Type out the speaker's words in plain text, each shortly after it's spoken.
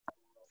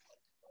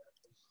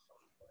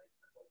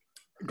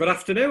Good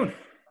afternoon.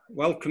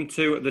 Welcome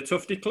to the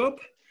Tufty Club,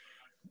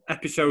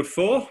 episode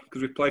 4,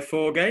 because we play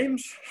 4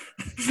 games.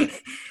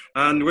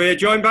 And we're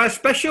joined by a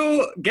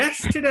special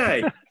guest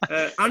today,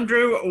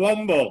 Andrew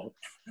Womble.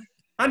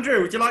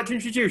 Andrew, would you like to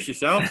introduce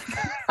yourself?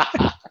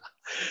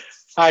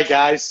 Hi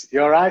guys,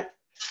 you all right?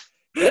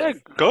 Yeah,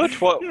 good.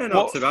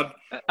 Not too bad.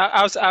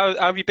 How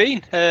have you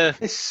been?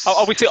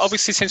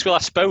 Obviously, since we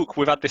last spoke,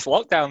 we've had this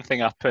lockdown thing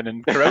happen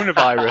and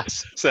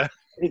coronavirus. So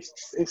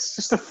it's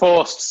just a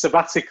forced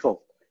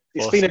sabbatical.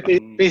 It's been a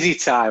busy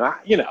time.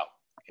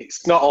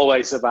 It's not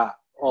always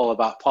all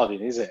about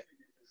podding, is it?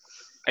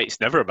 It's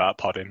never about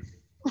podding.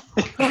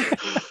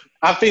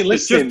 I've been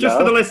listening.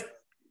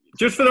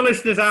 Just for the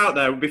listeners out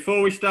there,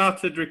 before we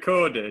started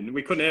recording,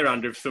 we couldn't hear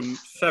Andrew for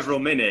several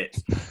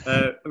minutes.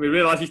 We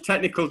realised his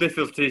technical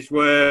difficulties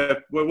were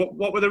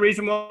what were the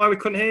reason why we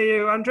couldn't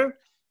hear you, Andrew?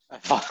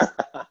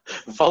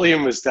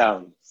 Volume was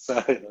down. So.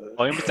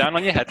 Volume was down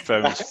on your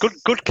headphones.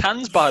 Good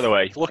cans, by the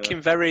way.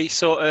 Looking very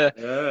sort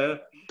of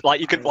like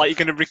you're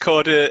going to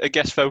record a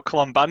guest vocal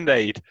on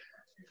Band-Aid.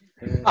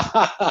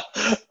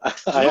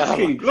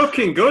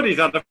 Looking good. He's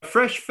had a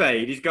fresh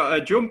fade. He's got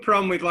a jumper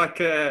on with like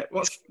a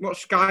what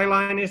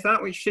skyline is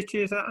that? Which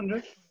city is that,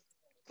 Andrew?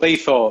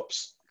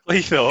 Cleethorpes.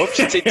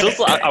 Cleethorpes. It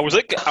does. I was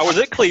at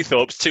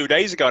Cleethorpes 2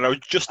 days ago, and I was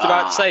just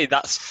about to say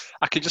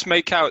I can just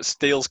make out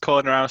Steele's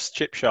Corner House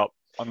chip shop.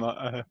 I'm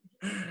like,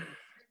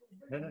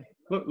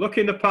 look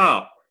in the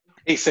part.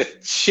 It's a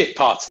shit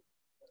part.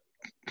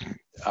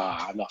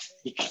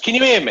 Can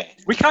you hear me?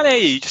 We can hear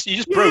you. You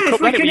just broke up.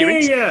 We can hear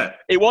you.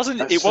 It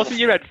wasn't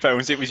your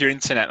headphones. It was your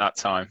internet that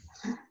time.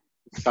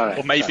 Sorry,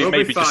 or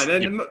maybe just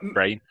your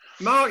brain.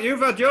 Mark, you've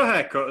had your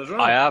haircut as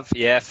well. I have.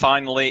 Yeah,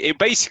 finally.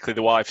 Basically,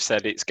 the wife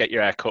said it's get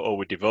your haircut or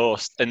we're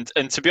divorced. And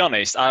to be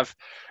honest,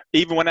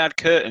 even when I had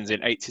curtains in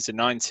 80s and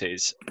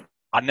 90s,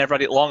 I never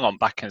had it long on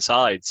back and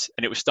sides,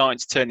 and it was starting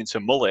to turn into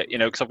a mullet.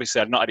 Because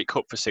obviously I'd not had it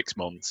cut for 6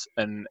 months,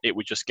 and it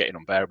was just getting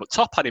unbearable.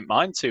 Top, I didn't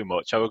mind too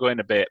much. I was going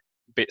a bit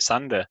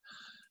sander,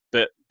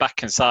 but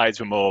back and sides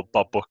were more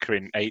Bob Booker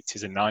in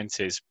 80s and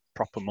 90s,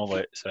 proper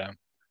mullet. So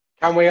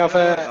can we have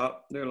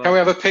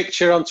a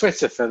picture on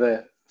Twitter for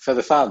the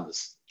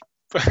fans?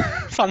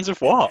 Fans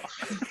of what?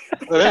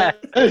 The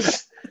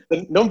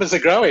numbers are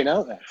growing,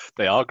 aren't they?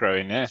 They are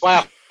growing, yeah.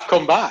 Wow,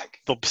 come back.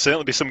 There'll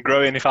certainly be some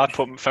growing if I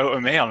put a photo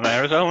of me on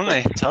there as well, won't they?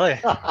 I tell you.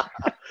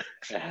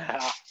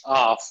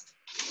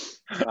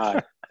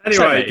 Right.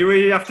 Anyway,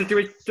 we're going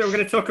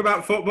to talk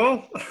about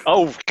football?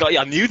 Oh, God,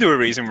 I knew there were a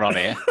reason we're on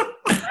here.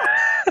 Is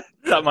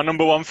that my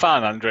number one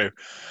fan, Andrew?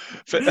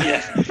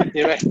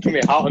 You're making me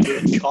hot under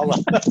the collar.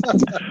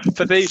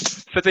 For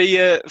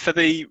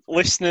the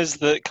listeners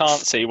that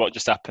can't see what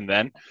just happened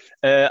then,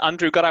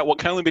 Andrew got out what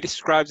can only be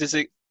described as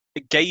a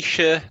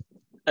geisha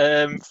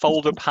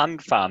fold-up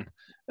hand fan.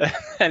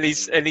 and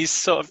he's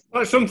sort of...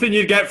 Like something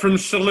you'd get from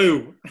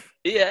Salou.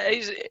 Yeah,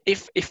 he's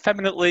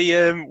effeminately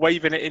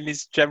waving it in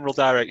his general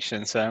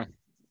direction. So,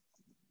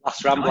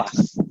 last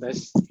Ramblas.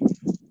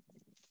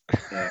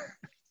 Yeah.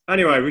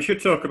 Anyway, we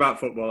should talk about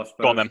football, I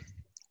suppose. Go on then.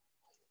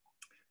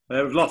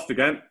 We've lost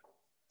again.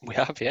 We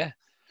have, yeah.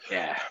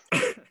 Yeah.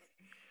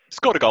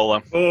 Scored a goal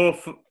though.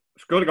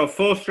 Scored a goal.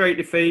 4 straight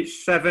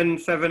defeats.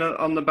 7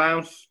 on the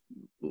bounce.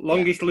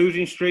 Longest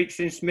losing streak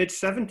since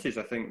mid-70s,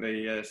 I think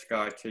the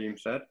Sky team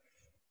said.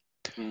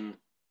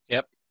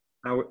 Yep.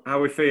 How are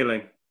we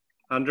feeling?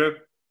 Andrew?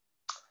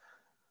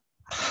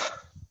 I've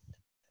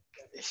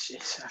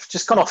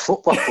just gone off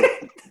football.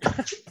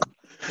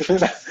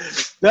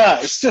 No,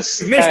 it's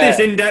just... Missed this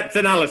in-depth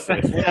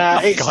analysis.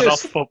 Yeah, it's gone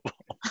off football.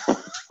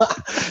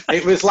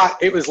 It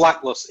was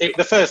lacklustre.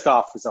 The first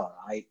half was all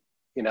right.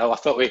 I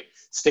thought we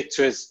stick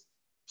to his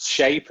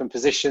shape and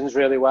positions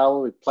really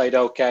well. We played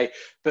okay.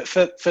 But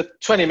for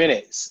 20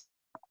 minutes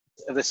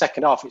of the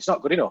second half, it's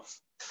not good enough.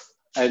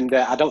 And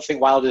I don't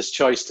think Wilder's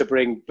choice to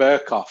bring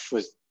Burke off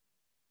was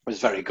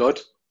very good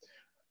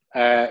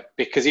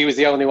because he was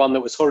the only one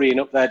that was hurrying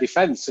up their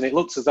defence, and it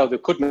looked as though they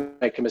could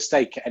make a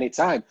mistake at any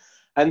time.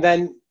 And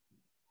then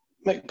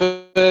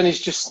McBurn is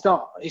just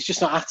not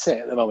at it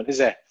at the moment, is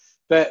he?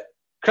 But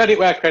credit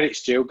where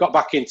credit's due, got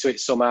back into it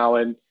somehow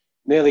and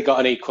nearly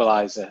got an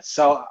equaliser.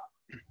 So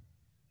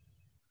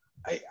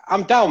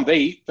I'm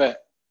downbeat, but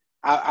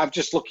I'm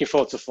just looking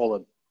forward to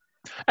Fulham.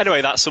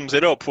 Anyway, that sums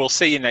it up. We'll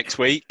see you next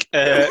week. We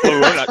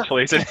won't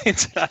actually. It's an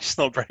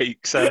international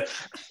break, so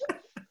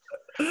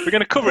we're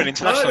going to cover an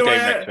international game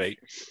next week.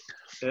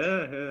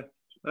 Yeah.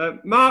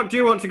 Mark, do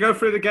you want to go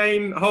through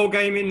the whole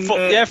game in 4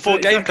 games?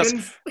 Because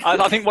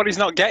I think what he's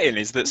not getting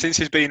is that since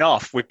he's been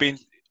off, we've been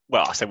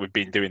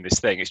doing this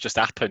thing. It's just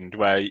happened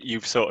where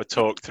you've sort of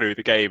talked through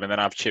the game and then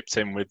I've chipped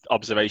in with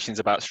observations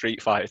about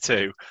Street Fighter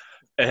 2.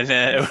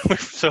 And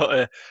we've sort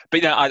of...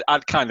 But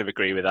I'd kind of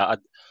agree with that.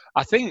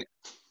 I think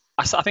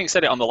I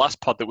said it on the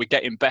last pod that we're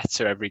getting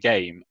better every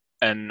game.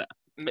 And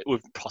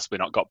we've possibly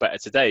not got better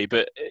today,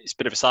 but it's a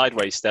bit of a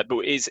sideways step. But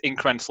it is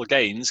incremental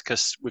gains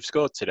because we've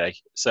scored today,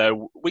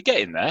 so we're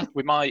getting there.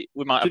 We might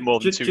have more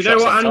than 2 shots. Do you know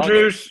what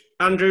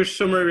Andrew's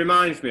summary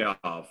reminds me of,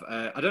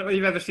 I don't know if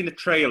you've ever seen a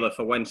trailer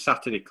for When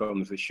Saturday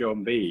Comes with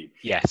Sean Bean.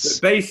 Yes.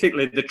 But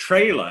basically, the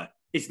trailer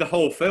is the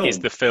whole film. It's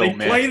the film,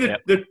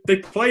 They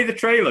play the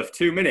trailer for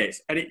 2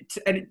 minutes, and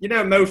you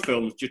know, most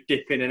films just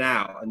dip in and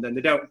out, and then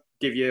they don't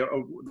give you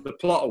the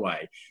plot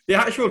away. The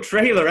actual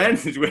trailer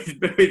ends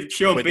with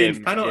Sean Bean's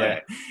penalty. Yeah.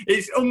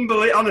 It's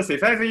unbelievable. Honestly,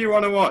 if ever you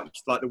want to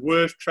watch like the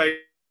worst trailer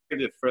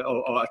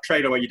or a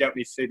trailer where you don't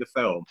need to see the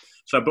film.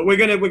 So, but we're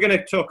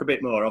gonna talk a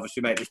bit more.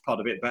 Obviously, make this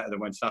pod a bit better than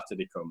When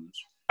Saturday Comes.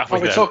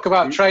 We talk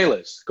about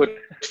trailers, good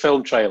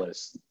film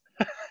trailers.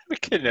 We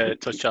can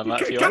touch on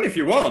that. If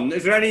you want.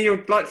 Is there any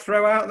you'd like to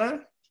throw out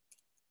there?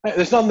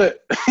 There's none that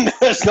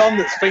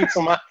springs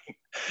to mind.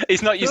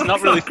 He's not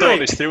really thought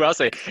this through, has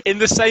he? In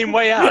the same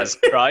way as,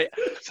 right,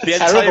 the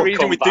entire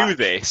reason we do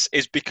this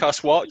is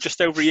because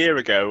just over a year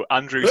ago,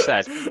 Andrew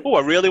said, "Oh,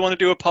 I really want to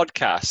do a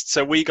podcast."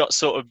 So we got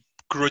sort of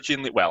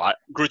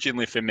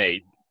grudgingly for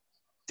me,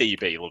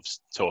 DB loves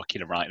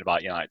talking and writing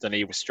about United, and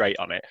he was straight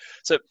on it.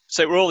 So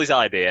it was all his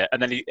idea,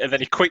 and then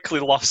he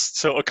quickly lost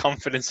sort of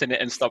confidence in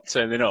it and stopped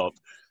turning up.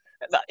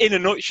 In a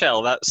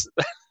nutshell, that's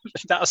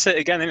it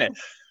again, isn't it?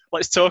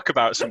 Let's talk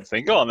about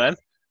something. Go on then.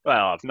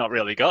 Well, I've not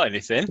really got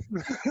anything.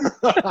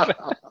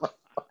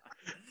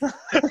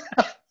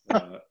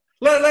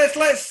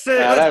 Let's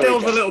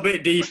delve a little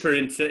bit deeper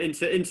into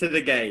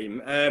the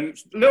game. A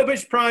little bit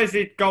surprised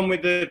he'd gone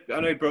with I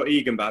know he brought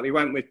Egan back. He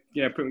went with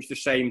pretty much the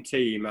same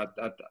team.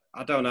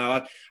 I don't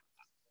know.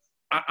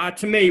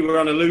 To me, we're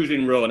on a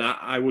losing run.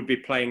 I would be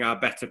playing our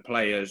better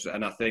players,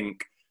 and I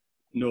think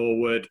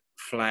Norwood,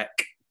 Fleck,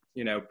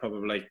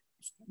 probably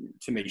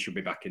to me should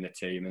be back in the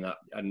team,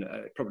 and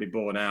probably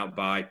borne out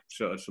by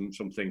sort of some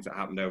things that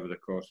happened over the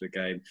course of the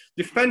game.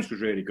 Defence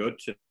was really good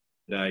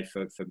today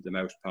for the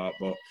most part,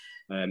 but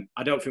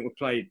I don't think we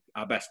played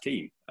our best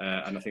team,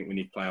 and I think we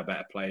need to play our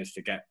better players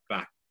to get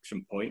back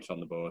some points on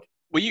the board.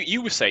 Well,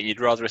 you were saying you'd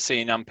rather have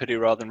seen Ampadu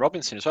rather than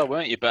Robinson as well,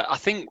 weren't you? But I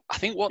think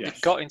what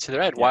they've got into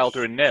their head,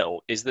 Wilder and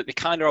Nil, is that they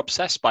kind of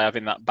obsessed by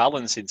having that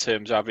balance in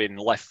terms of having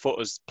left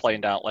footers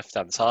playing down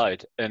left-hand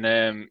side.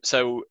 And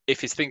so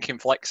if he's thinking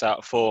Fleck's out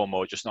of form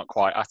or just not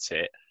quite at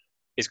it,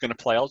 he's going to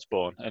play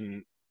Osborne.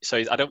 And so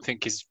I don't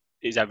think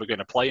he's ever going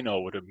to play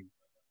Norwood and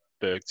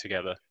Berg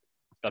together.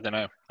 I don't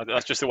know.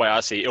 That's just the way I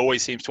see it. He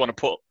always seems to want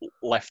to put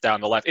left down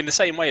the left. In the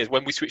same way as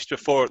when we switch to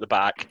 4 at the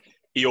back,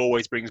 he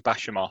always brings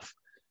Basham off.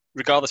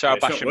 Regardless of how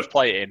Basham's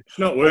playing. It's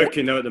not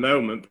working though at the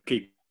moment,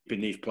 keeping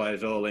these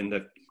players all in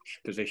the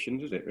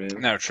positions, is it really?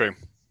 No, true.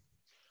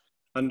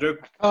 Andrew?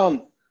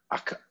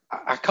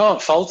 I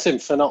can't fault him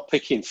for not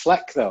picking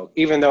Fleck though,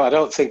 even though I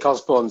don't think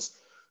Osborne's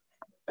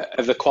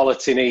of the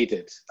quality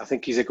needed. I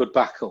think he's a good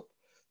backup.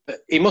 But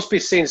he must be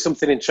seeing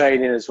something in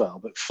training as well.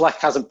 But Fleck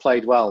hasn't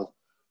played well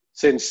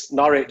since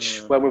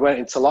Norwich when we went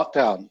into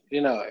lockdown.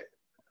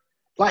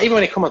 Like even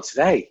when he come on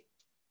today.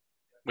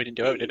 We didn't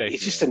do it, did he? It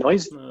just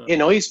annoys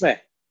me.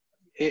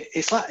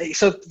 It's like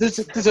so. There's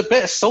a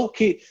bit of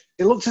sulky.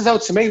 It looks as though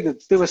to me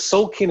that they were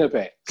sulking a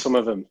bit. Some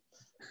of them,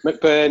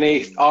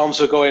 McBurney, arms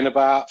were going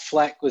about.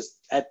 Fleck was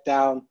head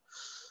down.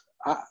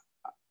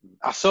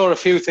 I saw a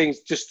few things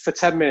just for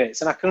 10 minutes,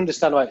 and I can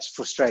understand why it's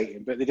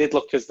frustrating. But they did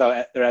look as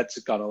though their heads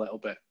had gone a little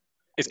bit.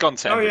 It's gone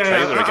to the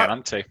trailer again,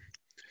 hasn't he?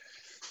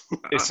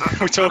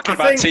 We're talking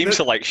about team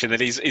selection,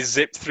 and he's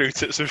zipped through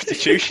to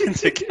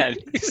substitutions again.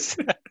 He's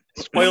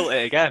spoiled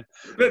it again.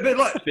 But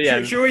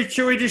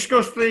should we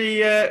discuss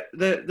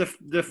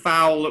the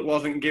foul that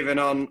wasn't given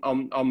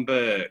on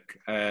Burke?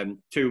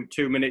 2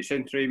 minutes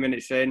in, 3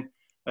 minutes in.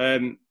 I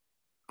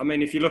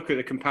mean, if you look at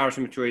the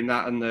comparison between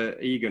that and the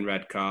Egan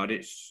red card,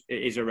 it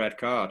is a red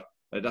card.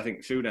 I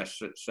think Souness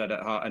said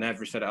and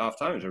Every said at half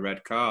time it was a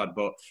red card,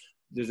 but.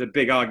 There's a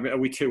big argument. Are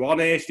we too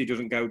honest? He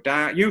doesn't go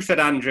down. You said,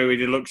 Andrew,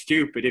 he'd look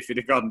stupid if he'd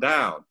have gone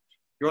down.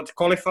 You want to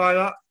qualify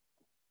that?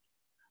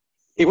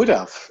 He would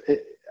have.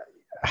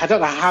 I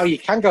don't know how you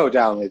can go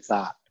down with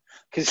that.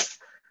 Because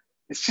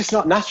it's just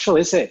not natural,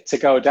 is it, to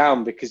go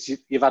down because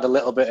you've had a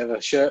little bit of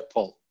a shirt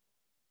pull.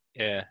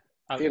 Yeah.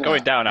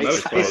 Going down. A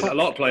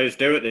lot of players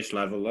do at this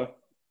level, though.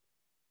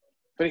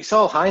 But it's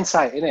all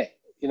hindsight, isn't it?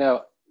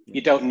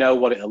 You don't know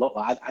what it'll look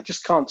like. I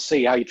just can't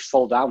see how you'd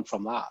fall down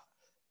from that.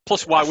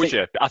 Plus, why would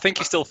you? I think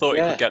he still thought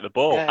he could get the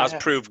ball, as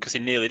proved because he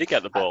nearly did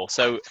get the ball.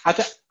 So I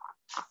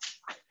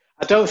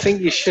don't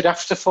think you should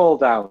have to fall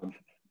down.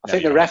 I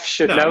think the ref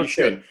should know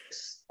it.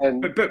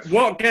 But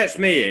what gets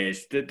me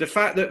is the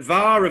fact that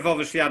VAR have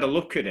obviously had a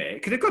look at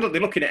it, because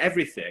they're looking at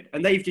everything,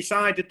 and they've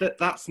decided that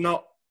that's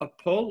not a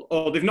pull,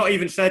 or they've not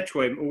even said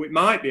to him, "Oh, it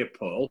might be a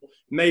pull.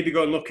 Maybe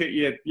go and look at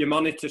your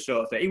monitor,"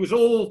 sort of thing. It was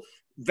all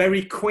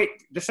very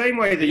quick, the same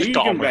way the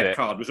Egan red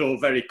card was all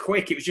very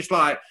quick. It was just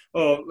like,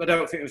 I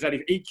don't think there was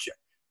any each.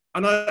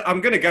 And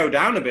I'm going to go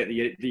down a bit,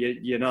 the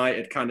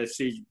United kind of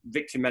see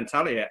victim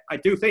mentality. I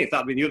do think if that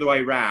had been the other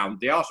way round,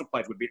 the Arsenal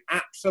players would be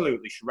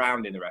absolutely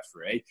surrounding the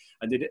referee,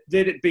 and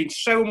there'd been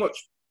so much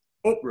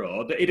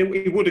uproar that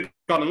he would have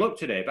gone and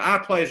looked at it. But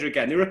our players,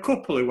 again, there were a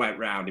couple who went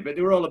round it, but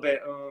they were all a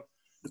bit,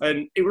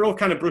 And it were all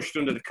kind of brushed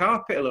under the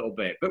carpet a little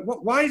bit. But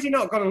why has he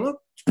not gone and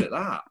looked at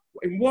that?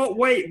 In what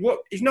way?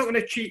 He's not going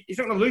to cheat. He's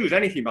not going to lose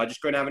anything by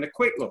just going and having a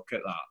quick look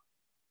at that.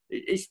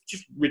 It's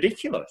just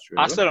ridiculous.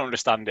 Really. I still don't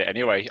understand it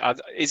anyway.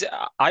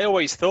 I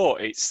always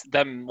thought it's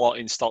them lot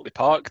in Stockley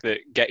Park that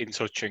get in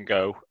touch and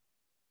go,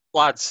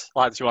 lads,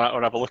 you want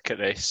to have a look at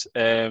this?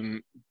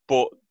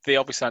 But they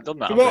obviously haven't done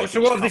that.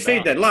 So what have they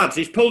seen then? Lads,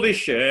 he's pulled his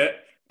shirt,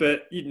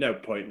 but you'd no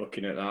point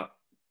looking at that.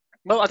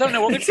 Well, I don't know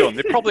what they've done.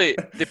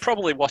 They're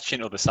probably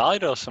watching Other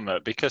Side or something,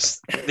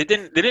 because they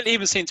didn't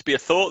even seem to be a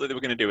thought that they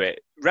were going to do it.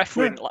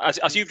 Referee,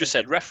 as you've just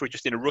said, referee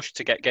just in a rush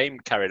to get game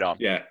carried on.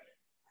 Yeah.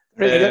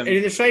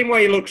 In the same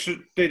way,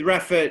 the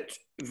ref at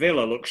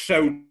Villa looks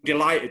so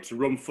delighted to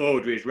run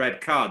forward with his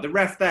red card. The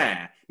ref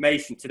there,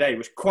 Mason, today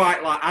was quite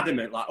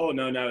adamant, oh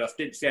no, I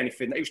didn't see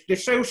anything. They're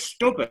so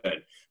stubborn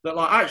that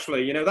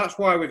actually, that's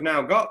why we've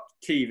now got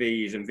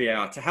TVs and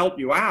VAR to help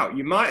you out.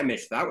 You might have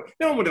missed that.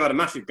 No one would have had a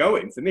massive go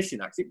at him for missing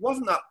that, because it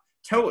wasn't that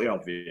totally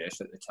obvious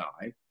at the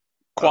time.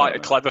 Quite a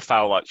clever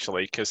foul,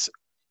 actually, because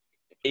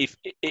if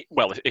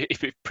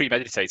it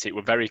premeditated, it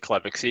were very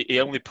clever, because he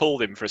only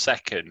pulled him for a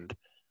second.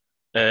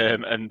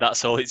 And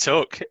that's all it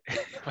took.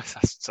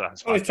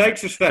 It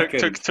takes a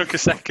second. Took a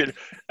second.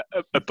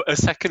 A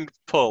second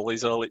pull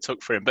is all it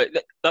took for him. But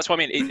that's what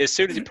I mean. As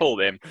soon as he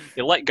pulled him,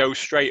 he let go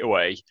straight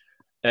away.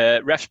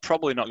 Ref's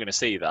probably not going to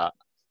see that.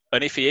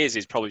 And if he is,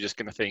 he's probably just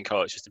going to think,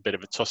 it's just a bit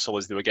of a tussle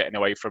as they were getting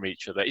away from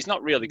each other. He's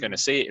not really going to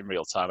see it in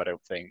real time, I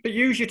don't think. But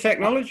use your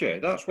technology.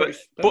 That's what.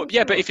 But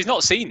if he's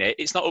not seen it,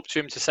 it's not up to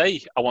him to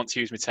say, I want to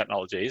use my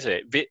technology, is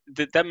it?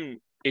 Them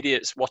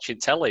idiots watching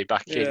telly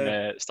back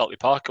in Stockley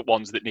Park are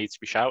ones that need to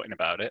be shouting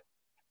about it.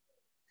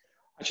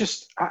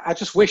 I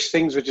just wish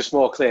things were just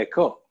more clear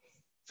cut.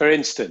 For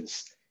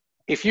instance,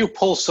 if you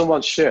pull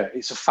someone's shirt,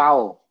 it's a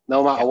foul,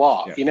 no matter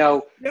what.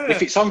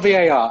 If it's on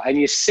VAR and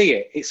you see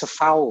it, it's a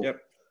foul.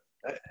 Yep.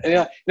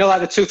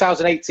 Like the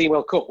 2018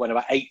 World Cup, when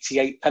about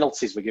 88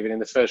 penalties were given in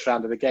the first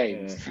round of the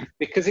games,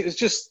 because it was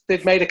just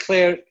they'd made a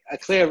clear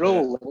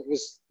rule. It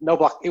was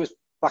It was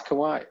black and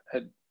white.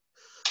 And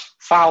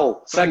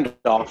foul, send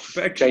off,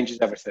 changes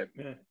everything.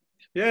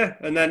 Yeah,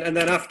 and then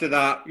after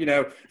that,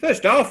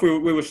 first half we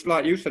were,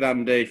 like you said,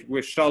 Andy, we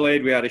were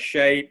solid. We had a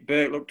shape.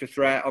 Burke looked a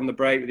threat on the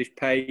break with his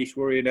pace,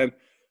 worrying them.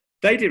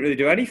 They didn't really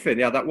do anything.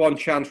 They had that one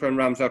chance when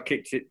Ramsdale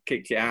kicked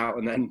it out,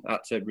 and then had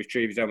to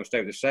retrieve his own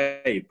mistake with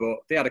the save. But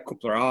they had a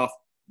couple of half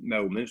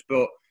moments.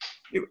 But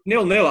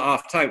 0-0 at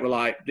half time. We're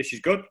like, this is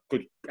good.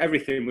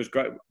 Everything was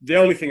great. The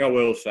only thing I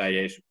will say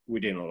is we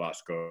didn't look like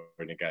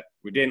scoring again.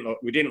 We didn't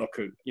look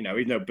at,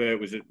 even though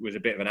Burt was a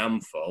bit of an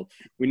handful,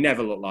 we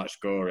never looked like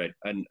scoring.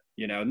 And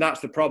and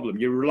that's the problem.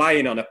 You're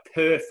relying on a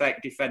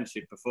perfect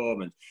defensive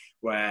performance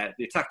where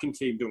the attacking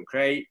team don't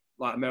create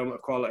a moment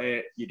of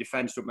quality, your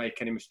defence don't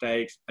make any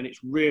mistakes, and it's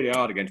really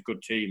hard against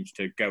good teams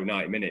to go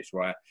 90 minutes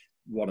where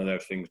one of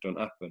those things don't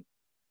happen.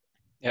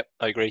 Yep,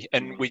 I agree.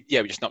 And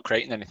we're just not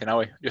creating anything, are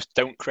we? Just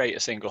don't create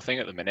a single thing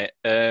at the minute.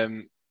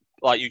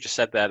 Like you just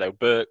said there, though,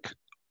 Burke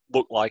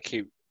looked like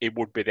he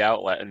would be the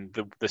outlet and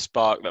the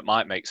spark that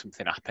might make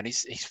something happen.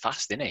 He's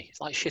fast, isn't he? He's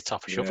like shit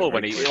off a shovel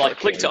when he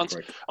flicked it on.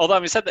 Although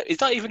having said that, is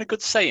that even a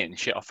good saying,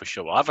 shit off a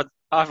shovel?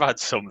 I've had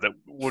some that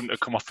wouldn't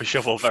have come off a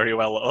shovel very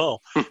well at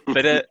all.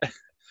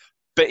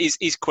 But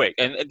he's quick,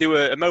 and there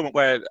were a moment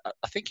where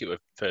I think it was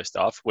first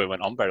half. We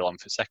went on very long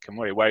for second,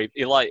 where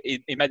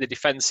he made a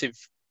defensive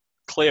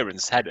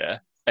clearance header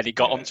and he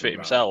got onto it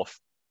himself.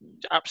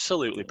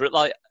 Absolutely,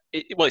 but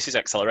it's his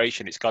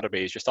acceleration. It's got to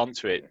be. He's just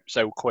onto it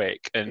so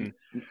quick, and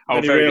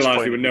he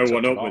realised there was no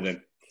one up with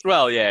him.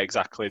 Well, yeah,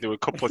 exactly. There were a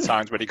couple of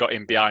times when he got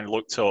in behind,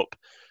 looked up,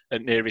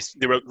 and there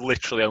were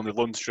literally only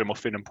Lundstrom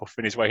huffing and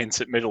puffing his way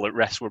into the middle. At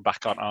rest, we're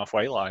back on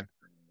halfway line.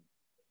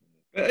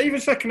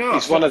 Even second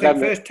half, he's one of them.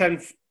 First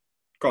 10.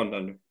 Go on,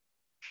 Andrew.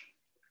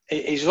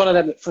 He's one of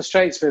them that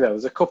frustrates me, though.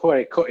 There's a couple where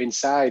he cut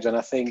inside, and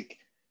I think,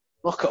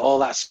 look at all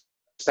that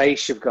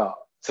space you've got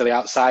to the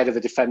outside of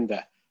the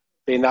defender,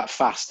 being that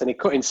fast. And he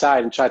cut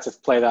inside and tried to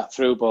play that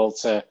through ball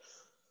to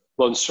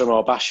Lundstrom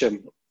or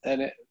Basham.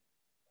 And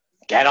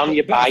get on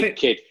your bike,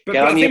 kid.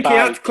 Get on your bike. He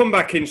had to come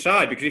back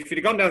inside, because if he'd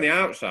have gone down the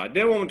outside,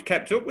 no one would have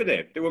kept up with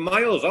him. They were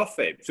miles off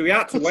him. So he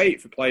had to wait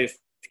for players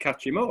to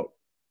catch him up.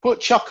 Put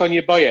chalk on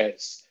your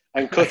boyers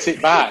and cut it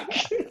back.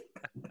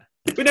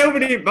 But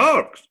nobody in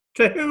box.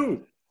 To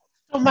who?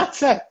 Don't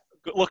matter.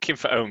 Looking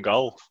for own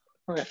goal.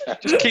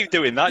 Just keep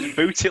doing that. Just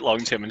boot it long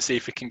to him and see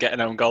if he can get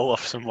an own goal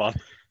off someone.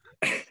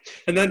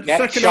 And then get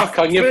second shock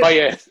on your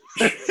boy.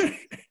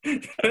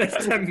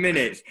 First 10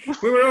 minutes.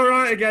 We were all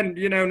right again.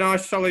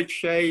 Nice solid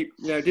shape.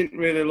 Didn't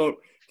really look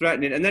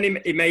threatening. And then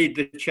he made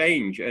the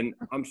change. And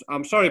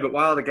I'm sorry, but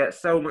Wilder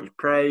gets so much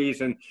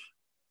praise. And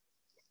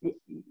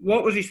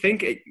what was he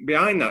thinking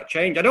behind that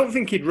change? I don't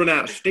think he'd run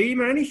out of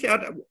steam or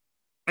anything.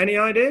 Any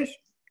ideas?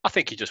 I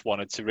think he just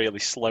wanted to really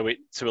slow it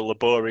to a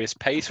laborious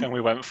pace when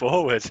we went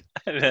forward.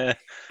 And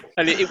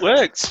it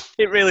worked.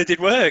 It really did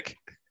work.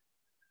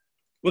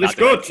 Well, they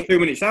scored 2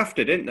 minutes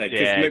after, didn't they?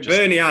 Because Yeah,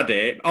 McBurney had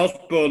it.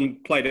 Osborne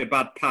played a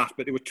bad pass,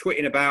 but they were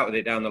twitting about with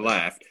it down the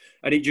left.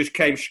 And it just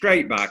came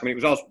straight back. I mean,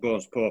 it was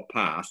Osborne's poor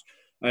pass.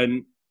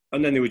 And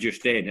then they were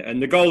just in.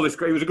 And the goal, it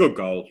was a good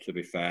goal, to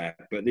be fair,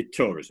 but they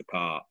tore us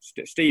apart.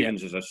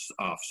 Stevens is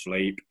half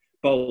asleep.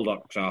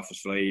 Baldock's half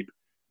asleep.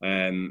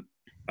 And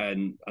I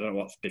don't know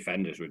what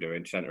defenders were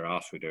doing,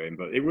 centre-halves were doing,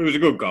 but it was a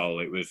good goal.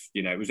 It was,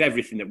 it was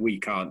everything that we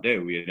can't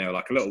do,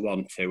 like a little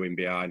 1-2 in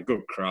behind,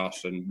 good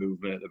cross and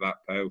movement at the back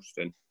post.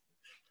 And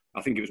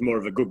I think it was more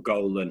of a good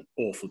goal than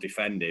awful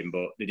defending,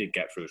 but they did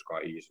get through us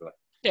quite easily.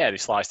 Yeah, they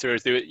sliced through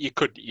us. You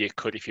could,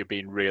 if you're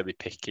being really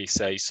picky,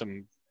 say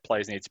some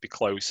players need to be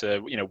closer.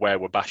 Where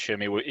were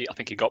Basham? I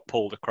think he got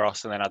pulled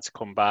across and then had to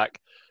come back.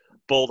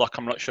 Baldock,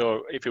 I'm not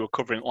sure if he were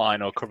covering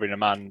line or covering a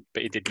man,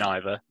 but he did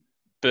neither.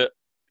 But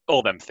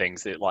all them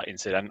things that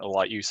incidental,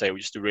 like you say, were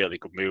just a really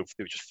good move.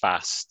 They were just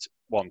fast,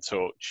 one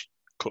touch,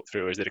 cut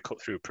through us. They'd have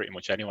cut through pretty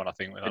much anyone, I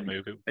think, with that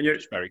move. And you're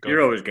very good.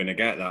 You're always going to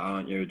get that,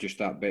 aren't you? Just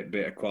that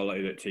bit of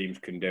quality that teams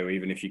can do,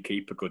 even if you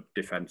keep a good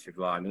defensive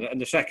line. And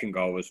the second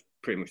goal was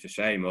pretty much the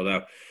same,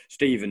 although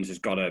Stevens has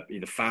got to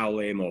either foul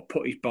him or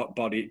put his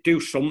body, do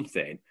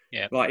something.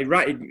 Yeah. Like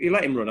he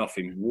let him run off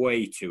him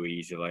way too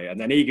easily, and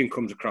then Egan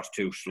comes across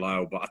too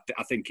slow. But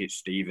I think it's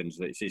Stevens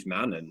that it's his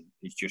man, and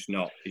he's just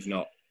not. He's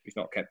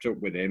not kept up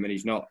with him, and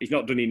he's not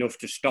done enough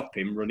to stop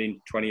him running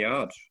 20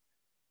 yards.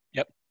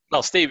 Yep.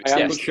 Well, Stevens,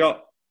 good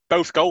shot.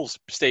 Both goals,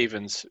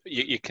 Stevens,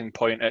 you can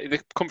point at. They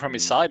come from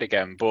his side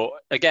again, but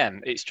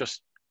again, it's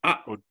just.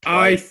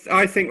 I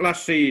think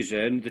last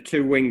season the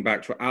two wing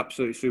backs were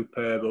absolutely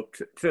superb.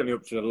 Certainly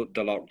up to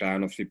the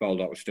lockdown. Obviously,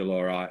 Baldock was still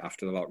all right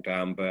after the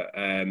lockdown, but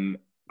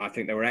I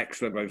think they were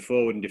excellent going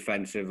forward and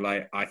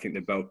defensively. I think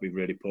they've both been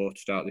really poor to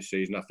start this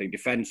season. I think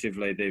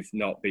defensively they've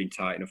not been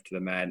tight enough to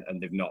the men,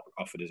 and they've not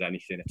offered us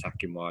anything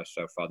attacking wise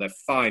so far. Their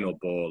final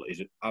ball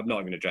is, I'm not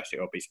going to dress it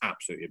up, it's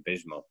absolutely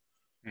abysmal.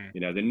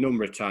 The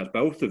number of times,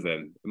 both of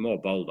them,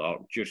 more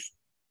Baldock,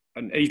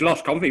 and he's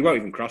lost confidence. He won't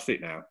even cross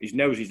it now. He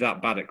knows he's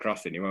that bad at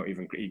crossing.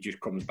 He just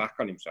comes back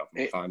on himself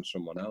and finds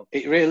someone else.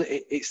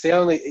 It's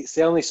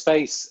the only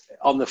space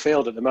on the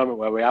field at the moment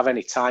where we have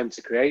any time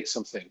to create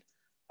something,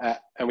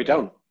 and we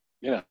don't.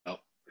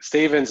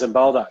 Stevens and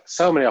Baldock,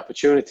 so many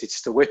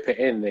opportunities to whip it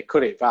in. They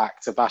cut it back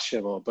to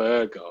Basham or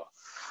Berg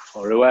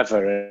or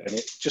whoever, and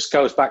it just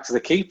goes back to the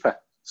keeper.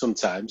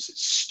 Sometimes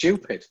it's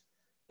stupid.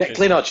 Get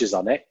Glyn Hodges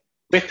on it,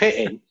 whip it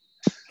in,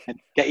 and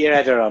get your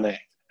header on it.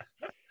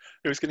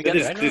 Who's going to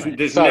get it?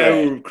 There's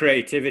no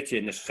creativity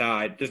in the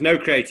side. There's no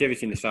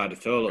creativity in the side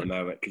at all at the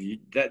moment, because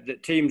the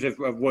teams have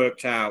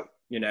worked out,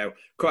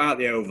 cut out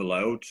the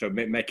overload, so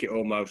make it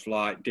almost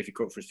like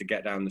difficult for us to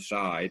get down the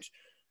sides.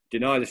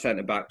 Deny the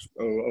centre-backs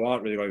who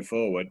aren't really going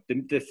forward.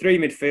 The three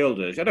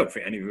midfielders, I don't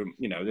think any of them,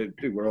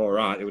 they were all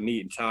right. They were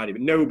neat and tidy,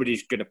 but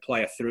nobody's going to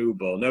play a through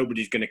ball.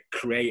 Nobody's going to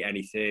create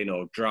anything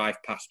or drive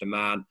past a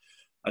man.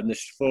 And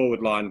this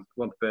forward line,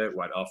 once Burt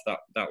went off,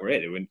 that were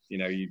it.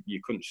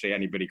 You couldn't see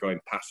anybody going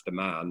past a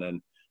man.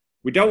 And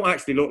we don't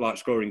actually look like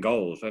scoring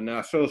goals. And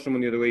I saw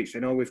someone the other week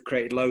saying, we've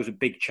created loads of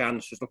big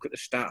chances. Look at the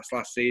stats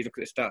last season.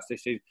 Look at the stats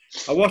this season.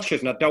 I watch us,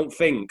 and I don't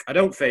think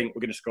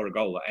we're going to score a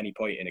goal at any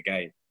point in a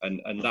game.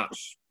 And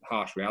that's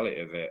harsh reality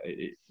of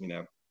it,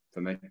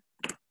 for me.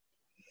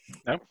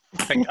 No,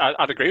 I think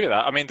I'd agree with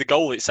that. I mean, the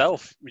goal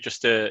itself,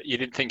 just you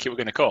didn't think it were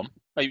going to come.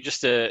 Like,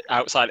 just an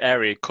outside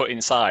area cut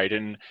inside,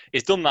 and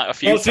he's done that a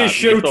few times. What's he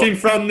shooting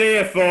from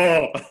there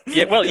for?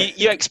 Yeah, well,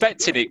 you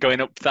expected it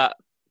going up that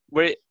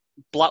where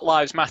Black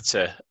Lives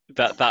Matter,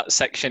 that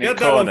section in corner.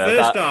 He had that one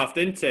first half,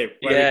 didn't he?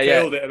 Where he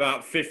killed it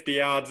about 50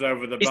 yards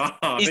over the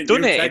bar. He's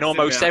done it in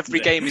almost every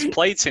game he's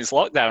played since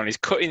lockdown. He's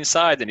cut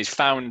inside and he's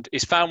found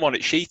one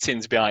at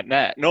Sheetings behind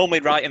net. Normally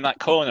right in that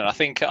corner. I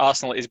think at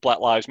Arsenal it is Black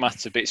Lives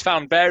Matter, but he's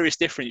found various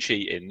different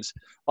Sheetings.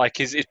 Like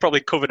he's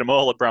probably covered them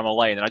all at Bramall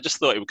Lane, and I just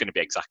thought it was going to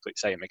be exactly the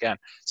same again.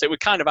 So it was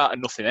kind of out of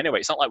nothing anyway.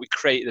 It's not like we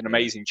created an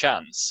amazing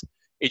chance.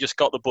 He just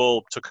got the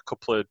ball, took a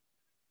couple of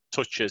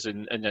touches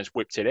and just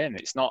whipped it in.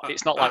 It's not like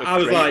I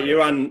was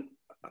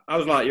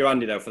like you,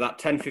 Andy, though, for that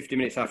 10-15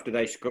 minutes after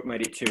they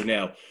made it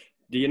 2-0.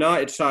 The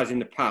United sides in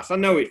the past, I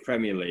know it's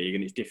Premier League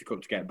and it's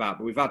difficult to get back,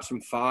 but we've had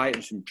some fight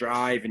and some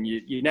drive, and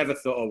you never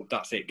thought,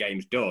 that's it,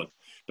 game's done.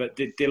 But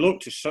they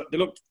looked like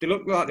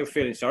they were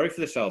feeling sorry for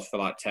themselves for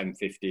like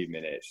 10-15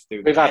 minutes.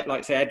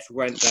 Heads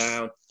went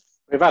down.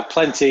 We've had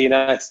plenty of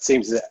United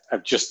teams that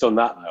have just done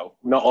that, though.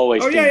 Not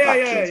always.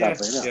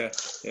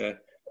 Yeah.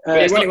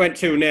 But when it went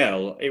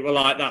 2-0, it was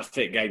like, that's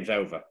it, game's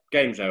over.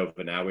 Game's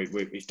over now.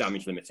 It's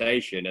damage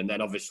limitation. And then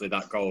obviously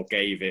that goal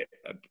gave it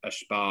a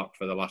spark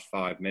for the last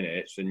 5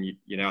 minutes. And,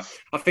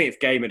 I think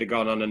if game had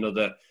gone on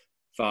another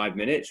 5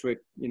 minutes,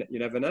 you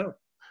never know.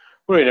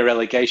 We're in a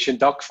relegation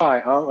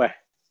dogfight, aren't we?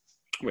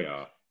 We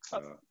are.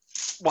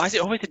 Why is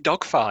it always a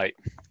dogfight?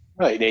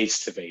 Well, it needs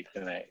to be,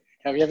 doesn't it?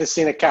 Have you ever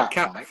seen a cat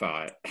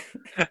fight?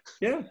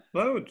 Yeah,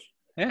 loads.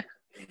 Yeah.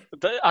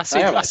 I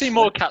see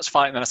more cats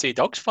fighting than I see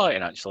dogs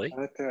fighting, actually.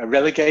 A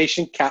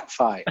relegation cat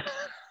fight.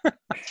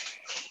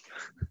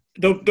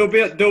 All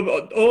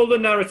the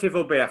narrative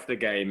will be after the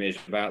game is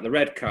about the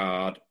red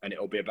card, and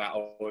it'll be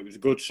about, it was a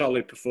good,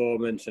 solid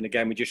performance, and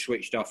again, we just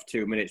switched off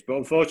 2 minutes. But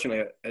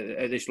unfortunately,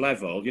 at this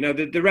level,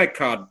 the red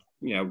card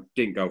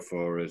didn't go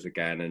for us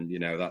again, and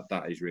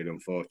that is really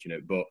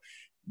unfortunate. But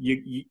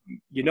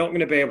you're not going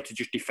to be able to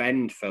just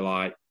defend for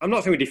I'm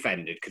not saying we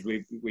defended, because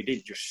we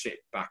did just sit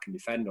back and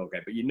defend all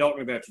game, but you're not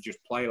going to be able to just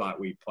play like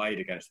we played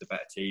against the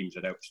better teams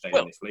that don't stay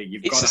in this league.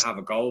 You've got to have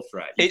a goal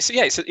threat.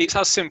 It's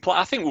as simple.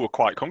 I think we were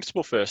quite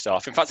comfortable first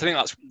half. In fact, I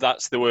think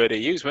that's the word he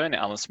used, weren't it,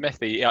 Alan Smith?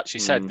 He actually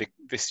said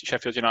this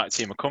Sheffield United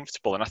team are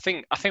comfortable, and I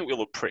think we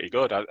looked pretty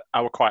good.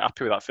 I were quite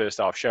happy with that first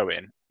half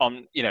showing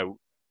on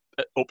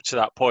up to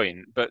that point.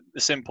 But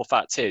the simple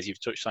fact is,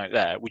 you've touched on it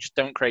there, we just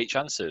don't create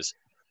chances.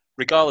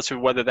 Regardless of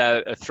whether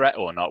they're a threat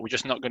or not, we're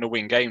just not going to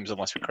win games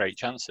unless we create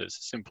chances.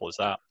 Simple as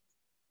that.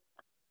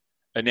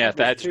 And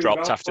the heads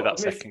dropped after that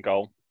second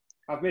goal.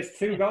 I've missed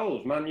 2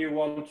 goals. Man U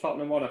 1,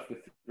 Tottenham 1 after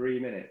 3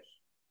 minutes.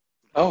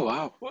 Oh,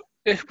 wow.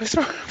 What's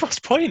the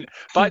point?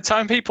 By the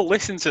time people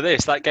listen to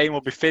this, that game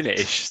will be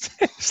finished.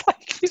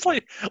 It's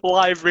like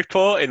live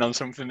reporting on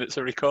something that's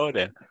a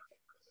recording.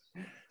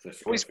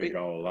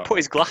 Put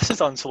his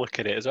glasses on to look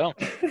at it as well.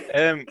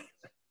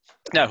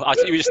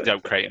 We just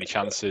don't create any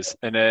chances.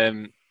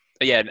 And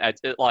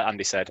like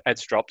Andy said,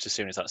 Ed's dropped as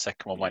soon as that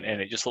second one went in.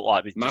 It just looked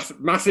like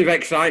massive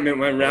excitement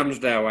when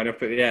Ramsdale went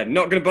up at the end.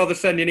 Not going to bother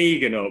sending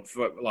Egan up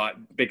for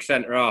big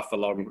centre half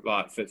for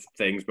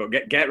things, but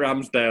get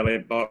Ramsdale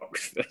in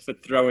box for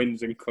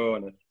throw-ins and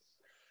corners.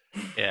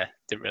 Yeah,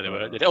 didn't really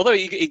work, did it? Although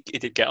he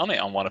did get on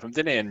it on one of them,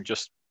 didn't he? And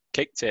just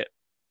kicked it.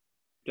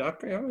 Oh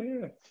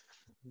yeah.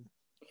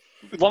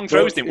 Long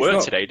throws didn't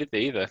work today, did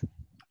they either?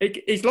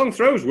 His long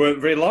throws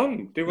weren't very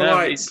long. They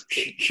were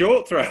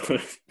short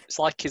throws. It's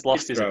like he's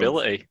lost his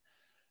ability.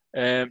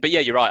 But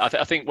yeah, you're right.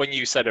 I think when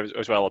you said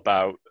as well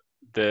about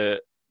the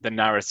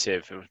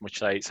narrative, which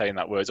saying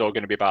that word, is all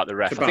going to be about the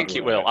ref. I think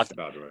it will.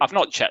 I've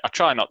not checked. I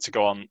try not to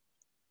go on,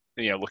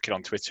 looking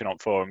on Twitter and on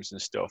forums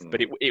and stuff.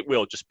 But it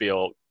will just be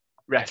all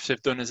refs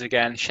have done us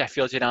again.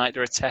 Sheffield United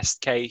are a test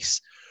case.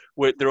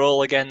 They're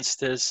all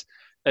against us.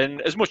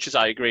 And as much as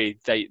I agree,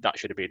 that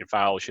should have been a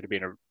foul. Should have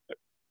been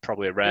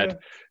probably a red. Yeah.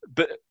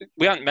 But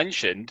we haven't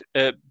mentioned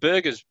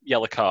Berger's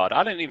yellow card.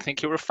 I don't even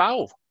think it were a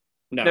foul.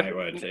 No,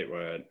 it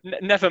weren't.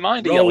 Never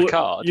mind a yellow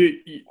card.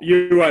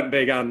 You weren't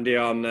big, Andy,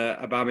 on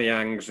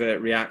Aubameyang's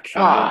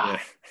reaction.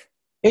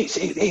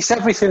 It's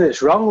everything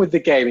that's wrong with the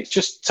game. It's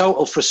just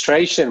total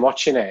frustration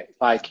watching it.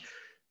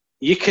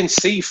 You can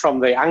see from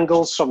the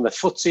angles, from the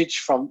footage,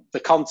 from the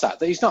contact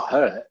that he's not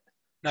hurt.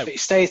 No. If he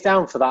stays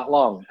down for that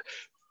long.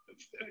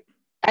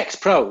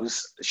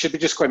 Ex-pros should be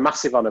just going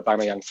massive on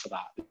Aubameyang for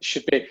that.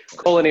 Should be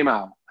calling him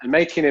out and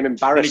making him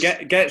embarrassed. And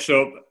he gets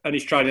up and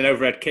he's trying an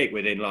overhead kick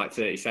within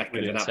 30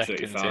 seconds and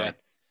absolutely fine. Yeah.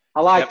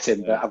 I liked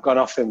him, but I've gone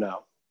off him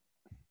now.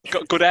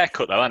 Got good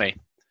haircut though, hasn't he?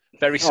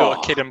 Very sort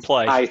of kid and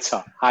play. High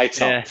top.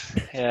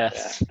 Yeah.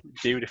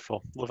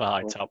 Beautiful. Love a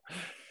high top.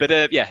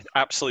 But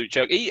absolute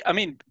joke.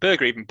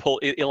 Berger even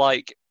pulled.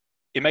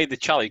 He made the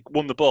challenge,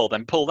 won the ball,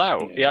 then pulled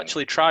out. Yeah. He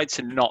actually tried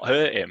to not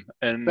hurt him,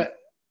 But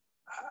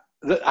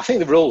I think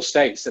the rule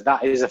states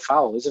that is a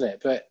foul, isn't it?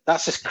 But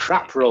that's a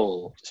crap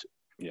rule.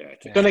 Yeah,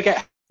 you're going to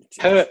get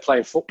hurt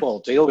playing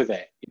football. Deal with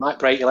it. You might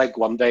break your leg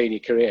one day in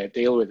your career.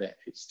 Deal with it.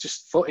 It's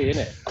just footy,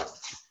 isn't it?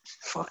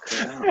 Fuck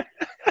hell.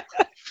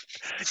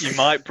 You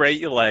might break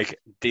your leg.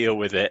 Deal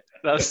with it.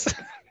 That's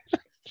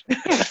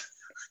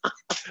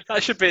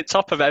that should be at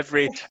top of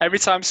every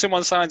time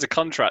someone signs a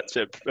contract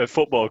at a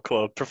football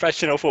club,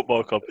 professional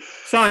football club.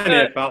 Sign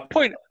it, pal.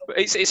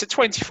 It's a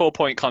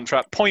 24-point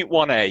contract. Point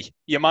 1A.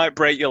 You might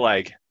break your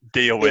leg.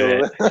 Deal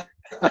with it.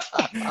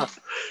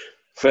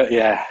 But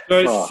yeah. So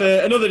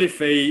it's another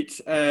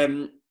defeat.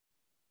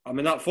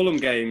 That Fulham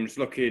game's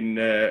looking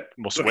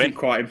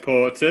quite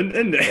important,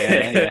 isn't it?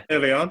 Yeah.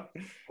 Early on.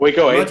 We're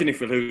going. Imagine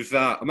if we lose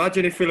that.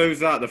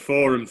 The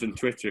forums and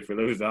Twitter, if we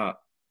lose that.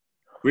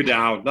 We're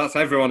down. That's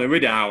everyone. We're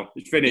down.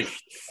 It's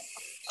finished.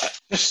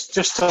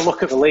 Just to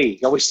look at the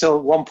league, are we still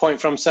 1 point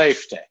from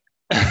safety?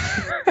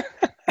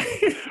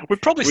 We're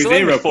probably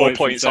still 4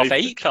 points off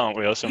 8, can't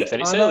we, or something?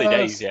 It's early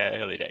days,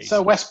 early days.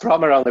 So West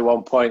Brom are only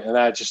 1 point, and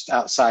they're just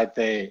outside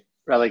the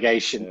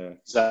relegation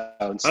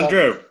zone. So,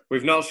 Andrew,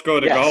 we've not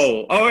scored a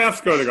goal. Oh, we have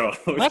scored a goal.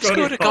 We've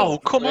scored a goal.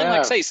 Come on,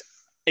 like I say, it's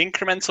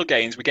incremental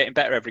gains. We're getting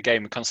better every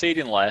game. We're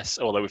conceding less,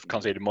 although we've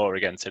conceded more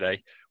again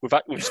today.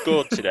 We've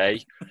scored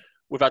today.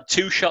 We've had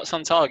 2 shots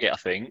on target, I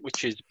think,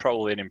 which is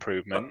probably an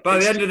improvement. By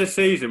the end of the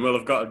season, we'll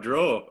have got a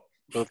draw.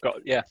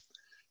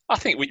 I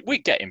think we're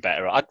getting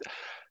better.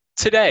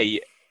 Today,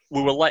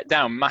 we were let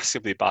down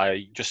massively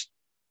by just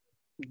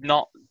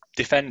not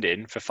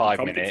defending for 5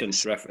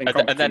 minutes.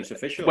 And then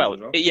officials as well.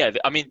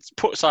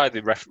 Put aside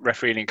the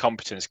refereeing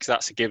incompetence, because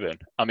that's a given.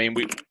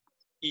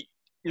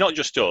 Not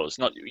just us.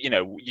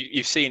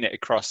 You've seen it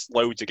across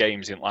loads of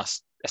games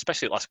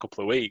especially the last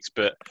couple of weeks,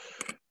 but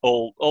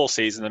all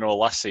season and all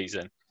last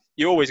season.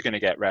 You're always going to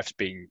get refs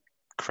being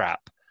crap.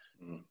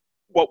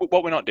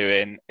 What we're not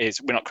doing is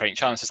we're not creating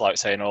chances, like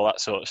saying all that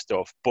sort of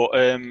stuff. But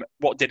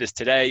what did us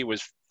today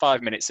was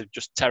 5 minutes of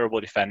just terrible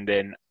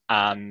defending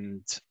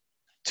and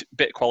a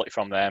bit of quality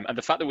from them. And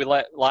the fact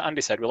that like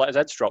Andy said, we let his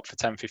heads drop for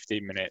 10,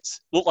 15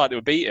 minutes. Looked like they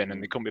were beaten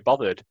and they couldn't be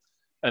bothered.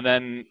 And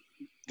then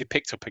they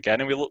picked up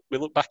again, and we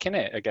look back in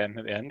it again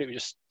at the end. It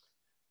was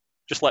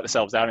just let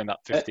themselves down in that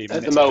 15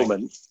 minutes. At the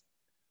moment,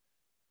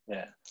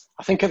 yeah.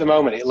 I think at the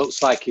moment it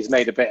looks like he's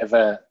made a bit of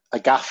a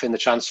gaffe in the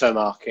transfer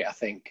market, I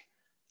think.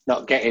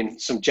 Not getting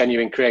some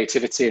genuine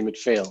creativity in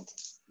midfield.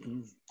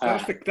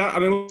 I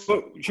mean,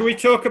 should we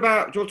talk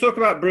about? We'll talk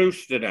about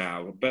Brewster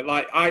now. But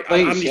like,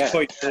 Andy's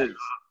point,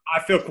 I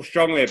feel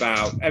strongly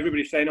about.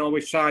 Everybody's saying, "Oh,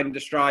 we've signed a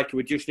striker.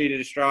 We just needed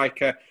a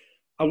striker."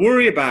 I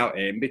worry about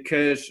him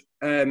because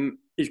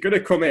he's going to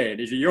come in.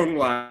 He's a young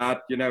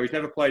lad. You know, he's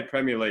never played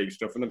Premier League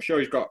stuff, and I'm sure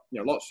he's got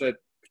lots of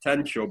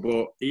potential.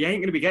 But he ain't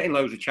going to be getting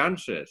loads of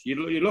chances. You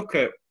look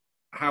at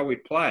how we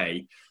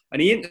play,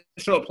 and he ain't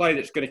the sort of player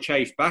that's going to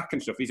chase back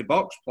and stuff. He's a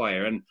box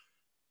player, and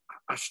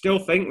I still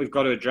think we've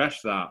got to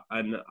address that.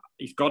 And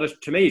he's got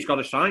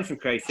to sign some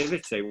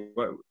creativity.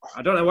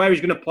 I don't know where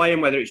he's going to play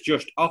him, whether it's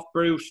just off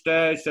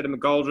Brewster instead of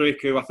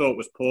McGoldrick, who I thought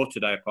was poor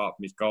today apart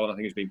from his goal. I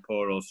think he's been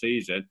poor all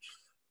season.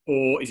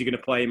 Or is he going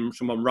to play him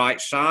someone right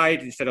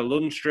side instead of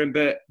Lundstrom?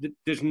 But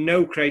there's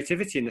no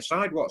creativity in the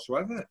side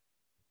whatsoever.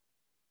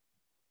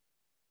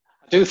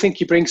 I do think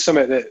he brings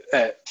something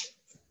that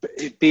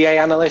BA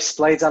analysts,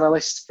 Blades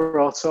analysts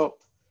brought up,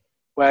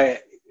 where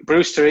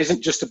Brewster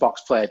isn't just a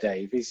box player,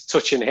 Dave. He's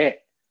touch and hit.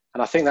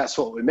 And I think that's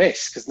what we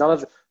miss, because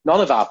none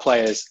of our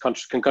players can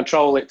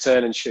control it,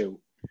 turn and shoot.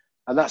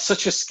 And that's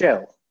such a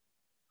skill.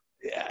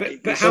 Yeah,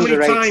 but how many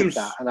times...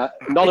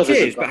 None of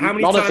us but how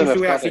many times do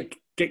we actually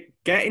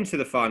get into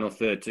the final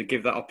third to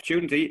give that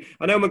opportunity?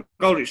 I know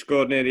McGoldrick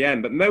scored near the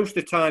end, but most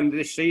of the time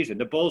this season,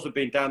 the balls have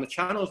been down the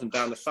channels and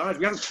down the sides.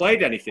 We haven't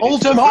played anything.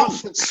 Hold them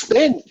off and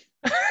spin.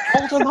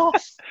 Hold him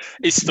off.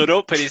 He's stood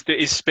up and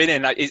he's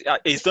spinning.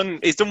 He's done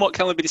what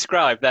can only be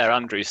described there,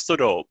 Andrew. He's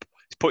stood up,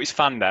 he's put his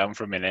fan down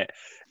for a minute,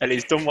 and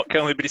he's done what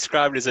can only be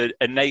described as a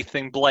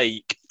Nathan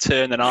Blake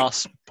turn and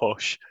arse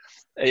push.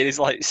 It is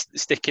like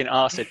sticking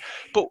arse in.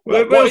 But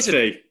what is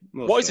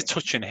a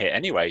touch and hit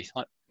anyway?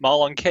 Like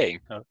Marlon King?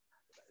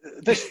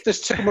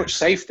 There's too much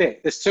safety.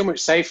 There's too much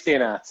safety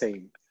in our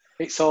team.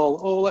 It's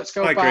all, let's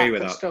go back. I agree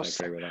with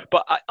that.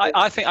 But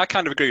I think I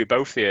kind of agree with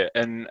both here,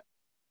 and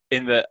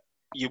in that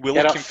we're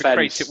looking for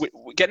creative.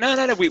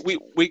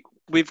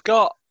 We've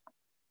got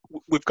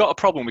a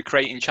problem with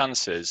creating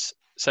chances.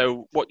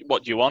 So what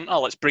do you want?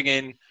 Oh, let's bring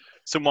in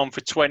someone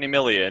for 20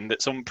 million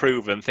that's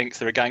unproven, thinks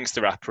they're a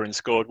gangster rapper, and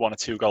scored 1 or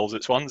 2 goals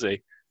at Swansea.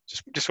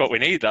 Just what we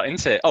need, that,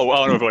 isn't it? Oh,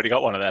 no, we've already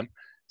got one of them.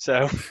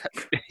 So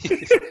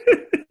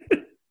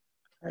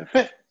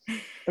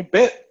a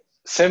bit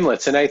similar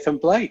to Nathan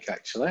Blake,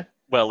 actually.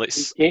 Well,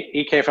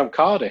 he came from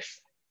Cardiff.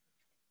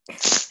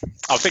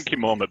 I'm thinking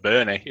more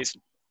McBurney.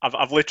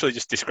 I've literally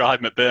just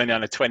described McBurney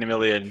on a 20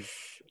 million.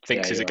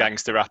 Thinks he's a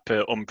gangster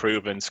rapper,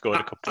 unproven,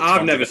 scored a couple of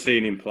I've never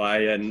seen him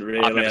play, and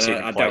really,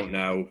 I don't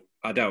know.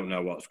 I don't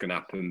know what's going to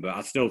happen, but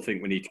I still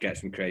think we need to get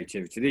some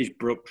creativity. These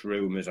Brooks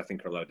rumours, I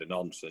think, are a load of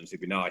nonsense.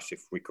 It'd be nice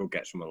if we could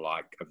get someone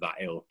like of that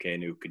ilk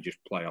in who could just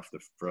play off the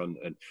front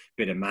and a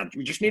bit of magic.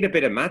 We just need a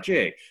bit of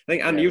magic. I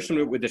think Andy used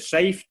something with the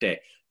safety.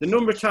 The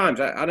number of times,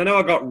 and I know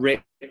I got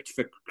ripped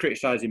for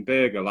criticising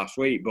Berger last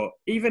week, but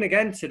even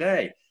again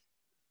today,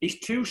 he's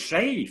too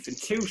safe and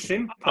too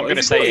simple. I'm going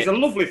to say he's a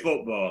lovely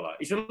footballer.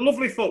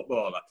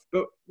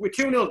 But we're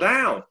 2-0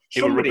 down.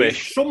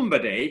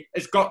 Somebody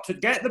has got to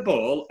get the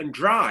ball and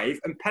drive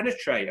and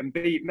penetrate and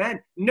beat men.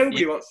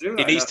 Nobody wants to do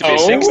that. It needs to be a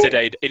 6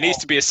 today. It needs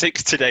to be a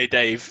 6 today,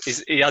 Dave.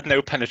 He had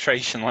no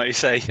penetration, like you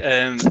say.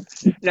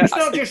 It's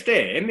not just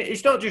him.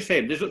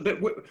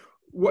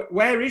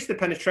 Where is the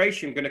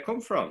penetration going to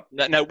come from?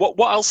 No. What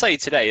I'll say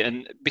today,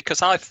 and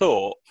because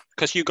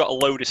you got a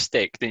load of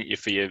stick, didn't you,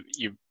 for you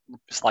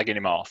slagging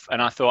him off,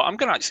 and I thought I'm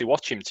going to actually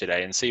watch him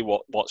today and see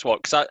what's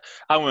what, because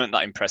I weren't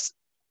that impressed.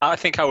 I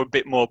think I was a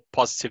bit more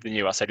positive than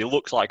you. I said he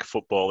looks like a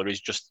footballer.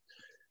 He's just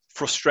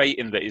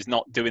frustrating that he's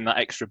not doing that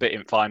extra bit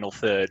in final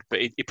third, but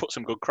he put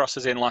some good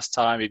crosses in last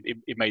time.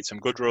 He made some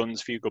good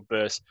runs, a few good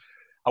bursts.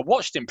 I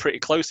watched him pretty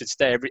closely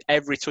today,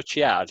 every touch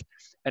he had,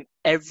 and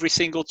every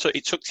single touch,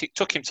 it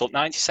took him till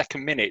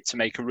 92nd minute to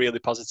make a really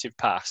positive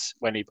pass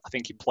when I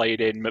think he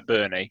played in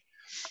McBurney.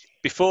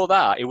 Before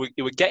that, he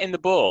would get in the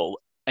ball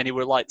and he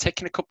would like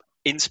taking a couple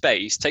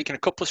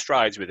of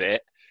strides with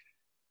it,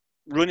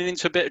 running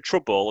into a bit of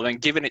trouble, and then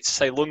giving it to,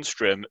 say,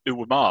 Lundstrom, who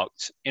were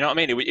marked. You know what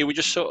I mean? It would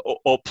just sort of,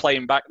 or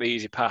playing back the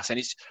easy pass.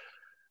 And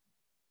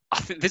I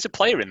think there's a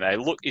player in there.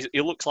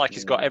 He looks like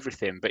he's got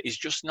everything, but he's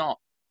just not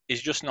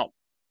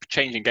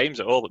changing games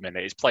at all at the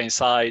minute. He's playing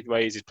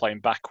sideways, he's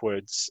playing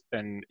backwards,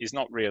 and he's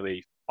not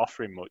really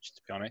offering much,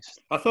 to be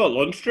honest. I thought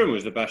Lundstrom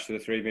was the best of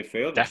the 3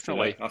 midfielders.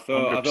 Definitely. I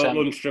thought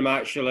Lundstrom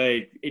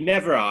actually, he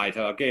never eyed.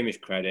 I'll give him his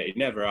credit. He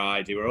never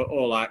eyed. He were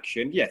all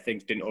action. Yeah,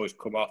 things didn't always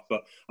come off,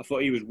 but I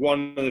thought he was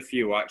one of the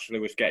few who actually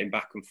was getting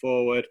back and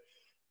forward.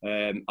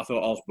 I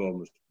thought Osborne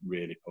was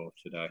really poor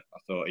today. I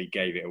thought he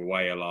gave it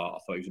away a lot. I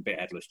thought he was a bit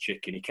headless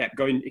chicken. He kept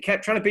trying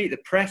to beat the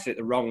press at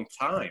the wrong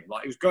time.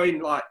 Like, he was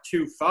going like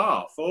too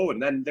far forward,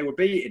 and then they were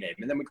beating him,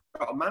 and then we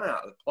got a man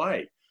out of the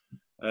play.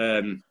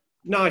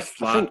 Nice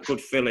flat, good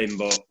filling,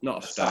 but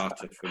not a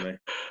starter for me.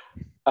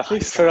 I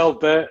think for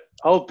old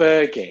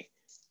Bergie,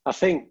 I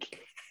think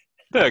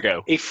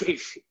Virgo. If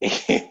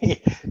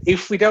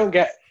we don't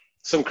get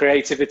some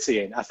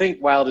creativity in, I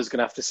think Wilder's going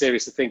to have to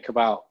seriously think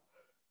about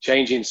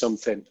changing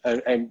something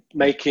and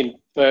making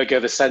Berger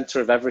the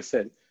centre of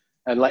everything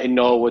and letting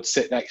Norwood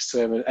sit next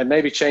to him and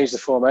maybe change the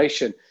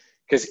formation,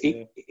 because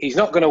he's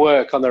not going to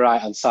work on the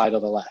right-hand side or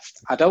the left.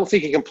 I don't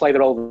think he can play the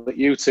role that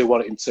you two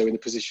want him to in the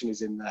position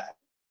he's in there.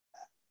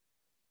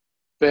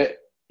 But,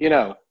 you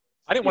know,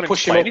 I didn't want him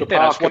to play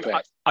anything.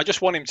 I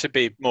just want him to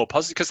be more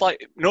positive, because like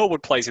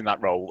Norwood plays in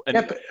that role,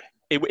 and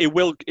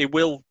it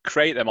will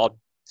create them odd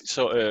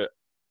sort of.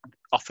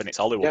 Often it's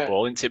Hollywood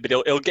ball, isn't it? But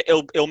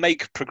he'll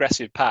make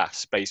progressive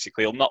pass.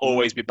 Basically, he'll not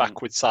always be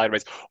backwards,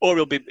 sideways, or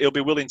he'll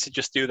be willing to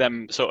just do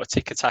them sort of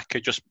tick attacker,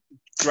 just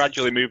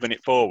gradually moving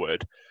it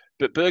forward.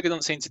 But Berger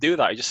doesn't seem to do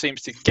that. He just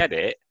seems to get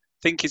it,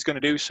 think he's going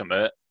to do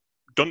something,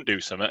 don't do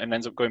something, and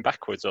ends up going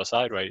backwards or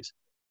sideways.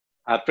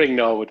 I'd bring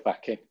Norwood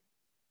back in.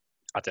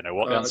 I don't know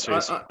what the answer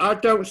is. I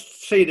don't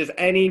see there's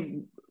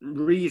any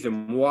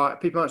reason why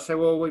people might say,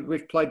 well,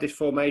 we've played this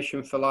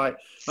formation for like.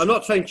 I'm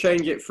not saying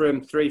change it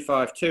from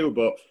 3-5-2,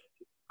 but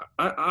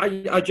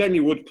I genuinely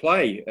would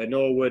play a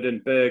Norwood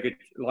and Berger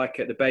like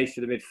at the base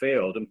of the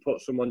midfield and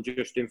put someone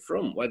just in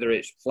front, whether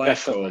it's Fleck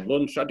or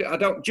Lunch. I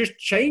don't just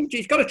change.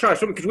 He's got to try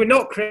something, because we're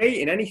not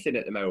creating anything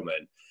at the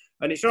moment.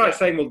 And it's all right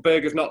saying, well,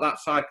 Berger's not that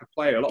type of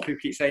player. A lot of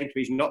people keep saying to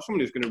me, he's not someone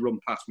who's going to run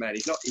past men.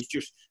 He's not. He's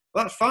just.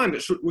 Well, that's fine,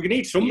 but we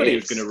need somebody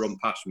who's going to run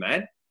past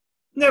men.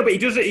 No, but he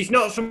doesn't. He's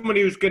not someone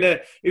who's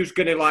gonna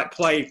like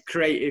play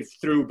creative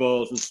through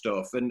balls and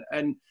stuff. And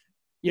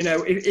you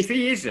know, if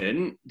he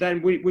isn't, then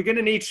we're going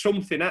to need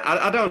something.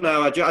 I don't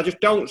know. I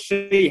just don't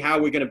see how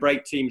we're going to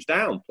break teams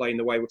down playing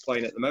the way we're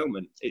playing at the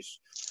moment. It's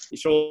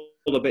all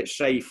a bit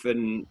safe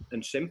and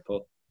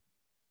simple.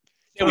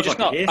 Yeah, we're just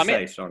like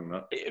not. Song,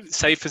 that.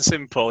 Safe and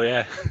simple,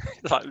 yeah.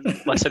 Like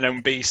lesser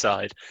known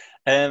B-side.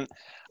 No,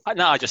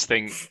 I just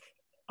think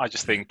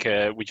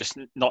we're just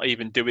not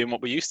even doing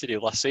what we used to do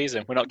last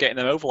season. We're not getting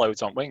them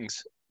overloads on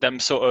wings. Them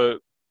sort of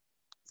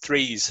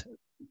threes.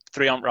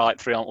 3 on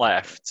right, 3 on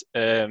left.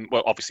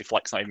 Well, obviously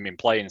Fleck's not even been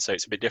playing, so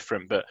it's a bit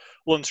different. But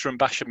Lundstrom,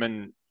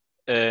 Basham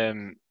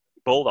and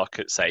Baldock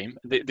at same.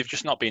 They've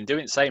just not been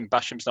doing the same.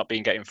 Basham's not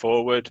been getting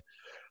forward.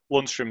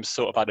 Lundstrom's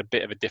sort of had a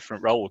bit of a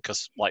different role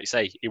because, like you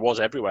say, he was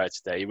everywhere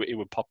today. He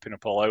was popping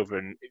up all over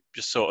and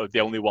just sort of the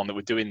only one that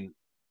were doing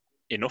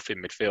enough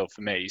in midfield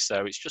for me.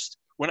 So it's just,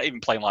 we're not even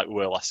playing like we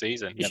were last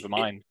season. Never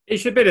mind.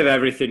 It's a bit of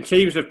everything.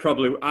 Teams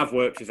have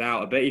worked us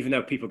out a bit, even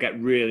though people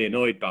get really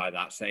annoyed by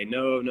that, saying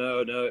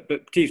no.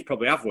 But teams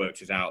probably have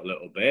worked us out a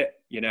little bit.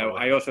 You know,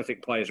 I also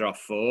think players are off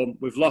form.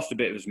 We've lost a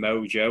bit of his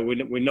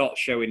mojo. We're not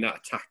showing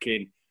that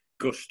attacking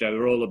gusto.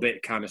 We're all a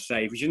bit kind of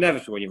safe, which is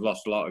inevitable when you've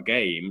lost a lot of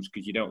games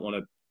because you don't want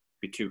to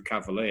be too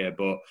cavalier.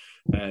 But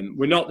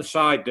we're not the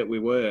side that we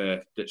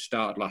were that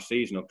started last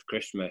season up to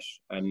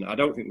Christmas, and I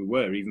don't think we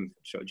were even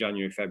sort of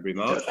January, February,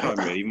 March time,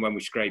 really, even when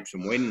we scraped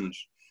some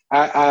wins.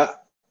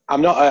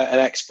 I'm not an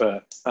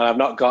expert and I've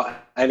not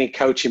got any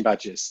coaching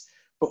badges,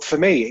 but for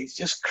me it's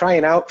just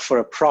crying out for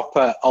a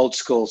proper old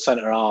school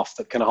centre half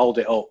that can hold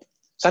it up.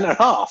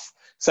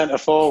 Centre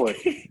forward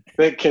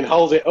that can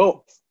hold it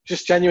up,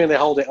 just genuinely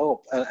hold it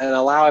up and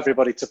allow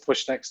everybody to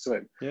push next to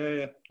him.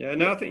 Yeah.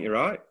 No, I think you're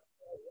right.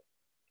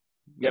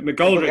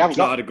 McGoldrick's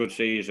not had a good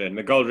season.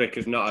 McGoldrick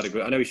has not had a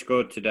good. I know he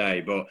scored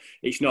today, but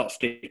it's not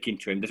sticking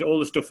to him. There's all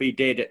the stuff he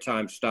did at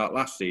times to start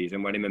last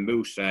season when him and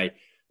Mousse. I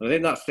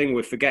think that's the thing,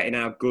 we're forgetting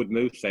how good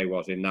Mousse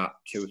was in that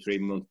 2 or 3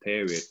 month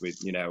period. With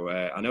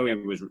I know he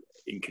was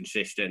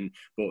inconsistent,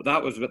 but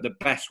that was the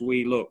best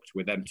we looked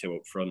with them two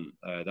up front.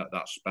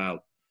 That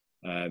spell,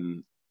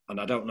 and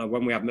I don't know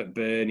when we have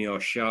McBurney or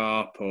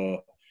Sharp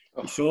or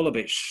it's all a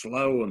bit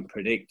slow and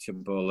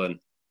predictable. And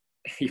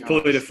you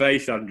pulled in a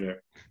face, Andrew.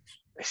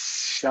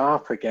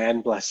 Sharp again,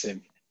 bless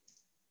him.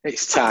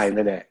 It's time,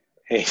 isn't it?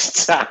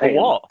 It's time. For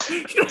what?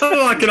 It's not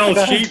like an old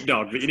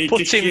sheepdog, but you need to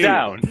put him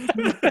down.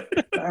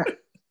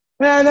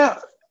 No.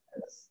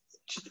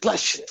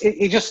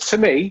 He just, to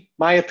me,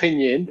 my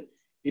opinion,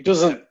 he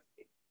doesn't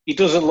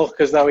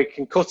look as though he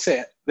can cut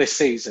it this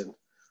season,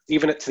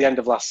 even at the end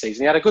of last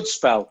season. He had a good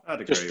spell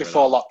just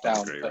before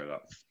lockdown.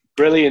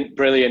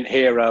 Brilliant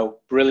hero,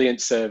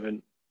 brilliant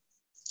servant,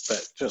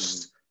 but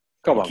just.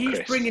 Come on, he keeps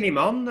Chris. bringing him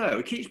on, though.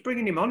 He keeps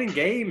bringing him on in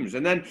games.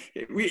 And then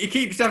he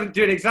keeps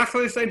doing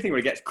exactly the same thing where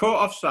he gets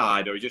caught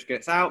offside or he just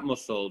gets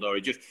out-muscled or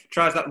he just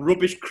tries that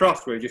rubbish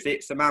cross where he just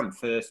hits a man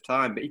first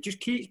time. But he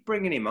just keeps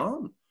bringing him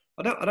on.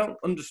 I don't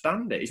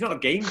understand it. He's not a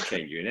game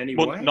changer in any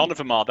way. None of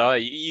them are, though.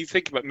 You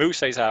think about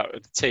Mousse's out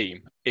of the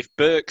team. If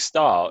Burke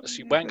starts,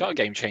 you ain't got a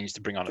game change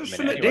to bring on at the minute.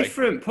 Something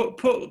different.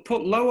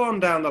 Put Low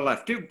on down the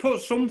left.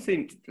 Put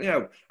something,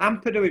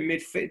 Ampadu in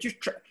midfield. Just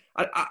try.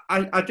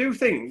 I do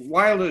think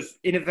Wilder's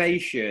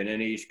innovation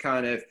and he'd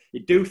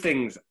do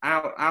things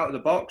out of the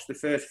box the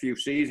first few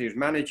seasons as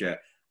manager.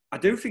 I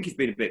do think he's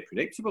been a bit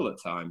predictable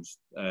at times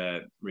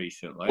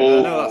recently.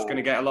 I know that's going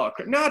to get a lot of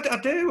credit. No, I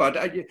do.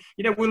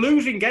 We're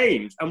losing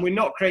games and we're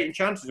not creating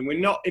chances and we're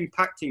not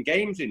impacting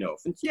games enough.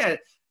 And yeah,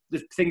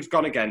 there's things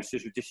gone against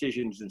us with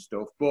decisions and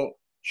stuff, but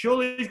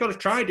surely he's got to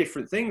try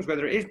different things,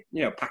 whether it is,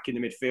 packing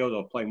the midfield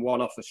or playing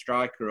one off the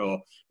striker or,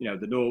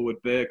 the Norwood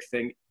Berg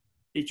thing.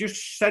 He's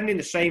just sending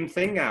the same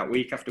thing out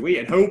week after week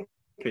and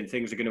hoping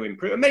things are going to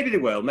improve. And maybe they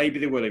will. Maybe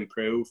they will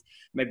improve.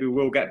 Maybe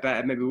we'll get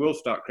better. Maybe we'll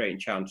start creating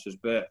chances.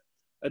 But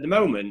at the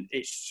moment,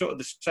 it's sort of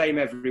the same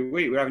every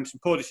week. We're having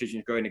some poor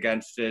decisions going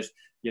against us,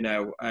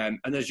 and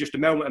there's just a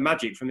moment of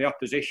magic from the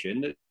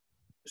opposition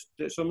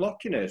that's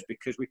unlocking us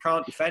because we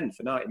can't defend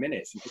for 90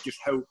 minutes and we just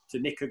hope to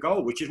nick a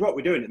goal, which is what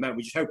we're doing at the moment.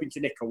 We're just hoping to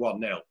nick a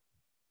 1-0.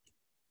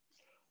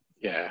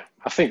 Yeah,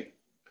 I think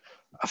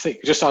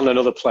just on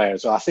another player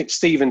as well, I think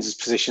Stevens'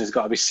 position has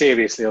got to be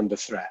seriously under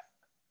threat.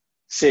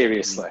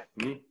 Seriously.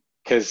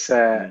 Because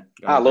I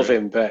love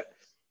him, but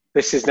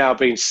this has now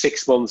been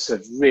 6 months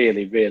of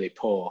really, really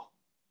poor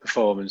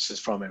performances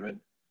from him. And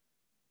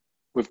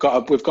we've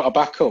got a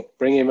backup.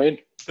 Bring him in.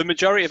 The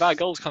majority of our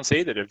goals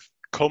conceded have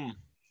come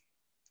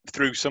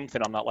through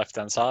something on that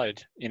left-hand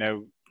side,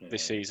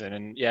 this season.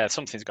 And,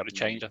 something's got to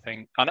change, I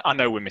think. I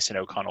know we're missing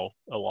O'Connell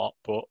a lot,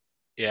 but,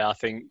 I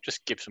think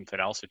just give something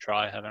else a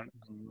try.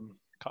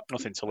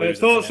 Nothing to lose.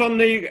 Thoughts on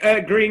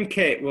the green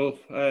kit? Well,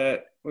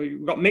 we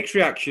got mixed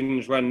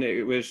reactions when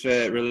it was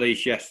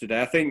released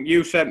yesterday. I think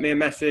you sent me a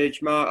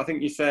message, Mark. I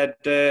think you said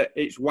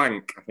it's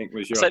wank. I think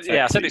was your text.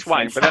 I said it's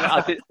wank, but then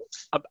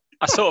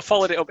I sort of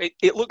followed it up.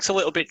 It looks a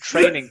little bit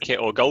training kit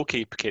or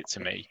goalkeeper kit to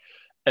me,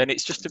 and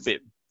it's just a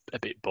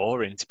bit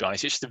boring, to be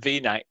honest. It's just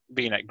a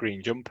V-neck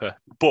green jumper.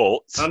 But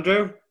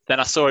Andrew, then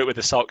I saw it with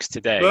the socks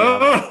today.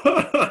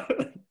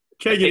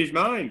 Changing his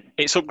mind.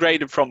 It's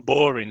upgraded from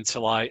boring to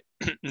like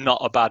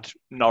not a bad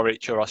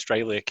Norwich or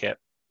Australia kit.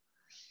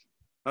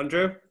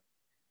 Andrew,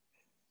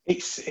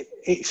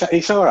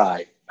 it's all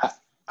right.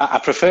 I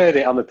preferred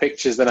it on the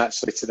pictures than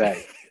actually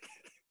today.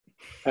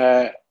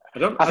 I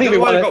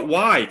think why they've got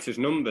white as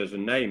numbers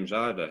and names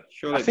either.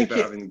 Surely they'd be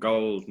having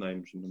gold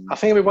names and numbers. I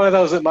think it'll be one of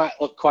those that might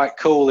look quite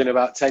cool in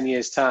about 10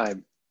 years'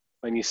 time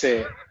when you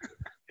see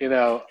it,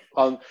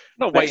 on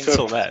not wait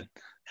until then.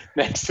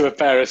 Next to a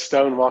pair of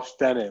stonewashed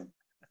denim.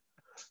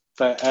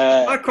 But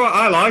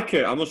I like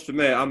it. I must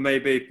admit, I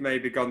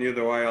maybe gone the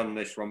other way on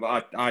this one,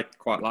 but I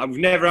quite like. We've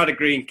never had a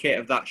green kit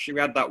of that. We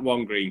had that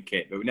one green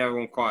kit, but we've never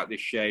won quite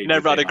this shade.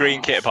 Never had a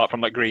green kit apart from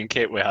that green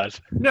kit we had.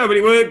 No, but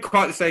it weren't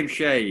quite the same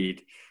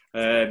shade.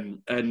 I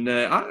don't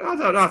know.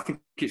 I think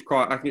it's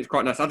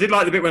quite nice. I did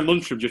like the bit when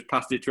Lundstram just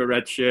passed it to a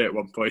red shirt at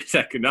one point,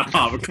 second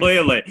half. But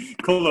clearly,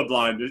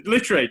 colourblind.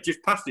 Literally,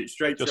 just passed it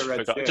straight to a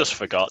red shirt. Just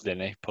forgot,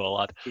 didn't he? Poor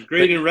lad.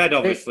 Green and red,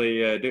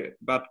 obviously,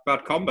 bad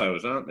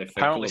combos, aren't they?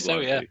 Apparently so.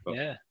 Yeah.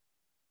 Yeah.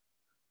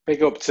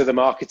 Big up to the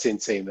marketing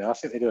team there. I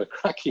think they do a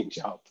cracking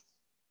job.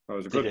 That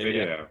was a good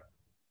video. Yeah.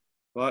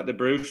 I like the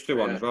Brewster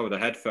one as well with the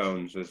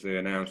headphones as they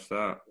announced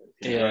that.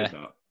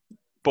 That.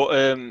 But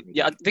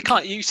they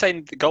can't. You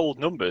saying the gold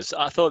numbers?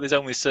 I thought there's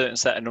only a certain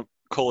set of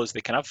colours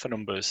they can have for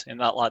numbers. Isn't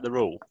that like the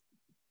rule?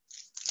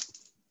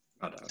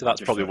 So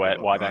that's probably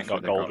why they ain't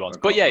got gold ones.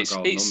 But yeah,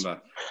 it's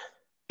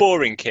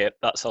boring kit.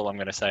 That's all I'm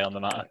going to say on the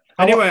matter.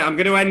 Anyway, I'm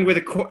going to end with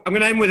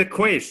a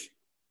quiz.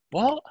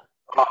 What?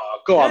 Oh,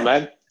 go on,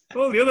 man.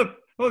 All the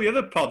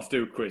other pods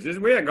do quizzes.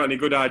 We ain't got any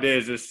good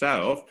ideas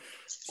ourselves.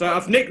 So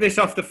I've nicked this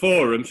off the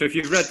forum. So if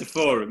you've read the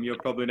forum, you'll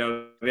probably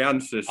know the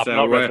answers. I've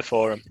not read the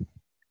forum.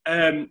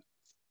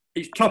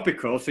 It's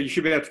topical, so you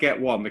should be able to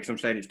get one because I'm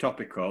saying it's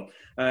topical.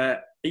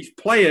 It's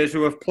players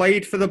who have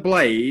played for the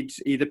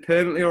Blades, either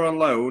permanently or on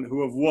loan,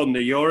 who have won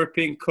the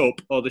European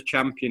Cup or the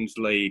Champions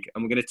League.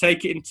 And we're going to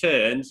take it in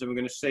turns, and we're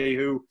going to see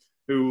who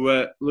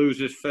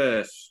loses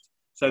first.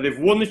 So they've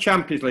won the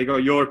Champions League or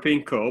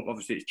European Cup.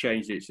 Obviously, it's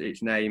changed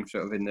its name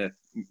sort of in the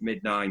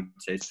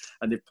mid-90s.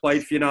 And they've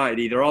played for United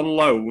either on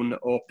loan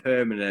or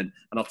permanent.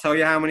 And I'll tell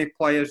you how many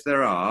players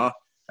there are.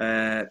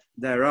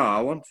 There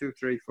are 1, 2,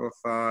 3, 4,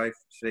 5,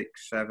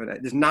 6, 7, 8.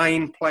 There's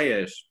 9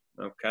 players.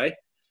 Okay,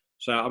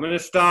 so I'm going to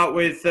start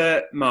with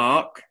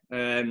Mark.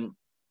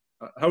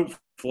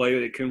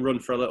 Hopefully, it can run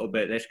for a little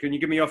bit. Can you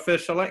give me your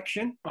first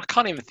selection? I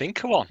can't even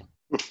think of one.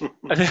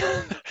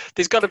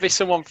 There's got to be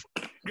someone.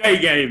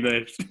 Great game,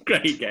 this.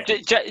 Great game.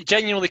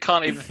 Genuinely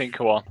can't even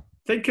think of one.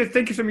 Think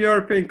of some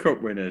European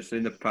Cup winners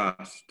in the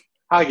past.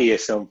 I'll give you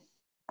some.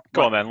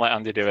 Go on then, let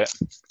Andy do it.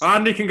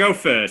 Andy can go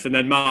first, and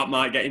then Mark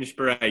might get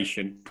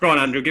inspiration. Go on,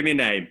 Andrew, give me a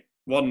name.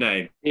 One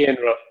name. Ian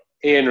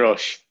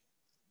Rush.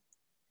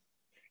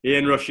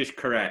 Ian Rush is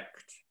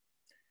correct.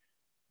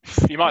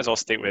 You might as well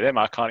stick with him.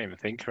 I can't even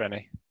think of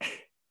any.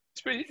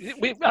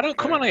 I don't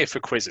come on here for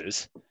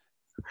quizzes.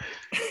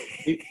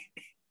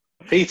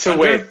 Peter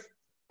With.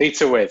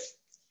 Peter With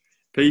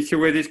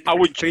is. I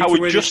would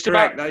just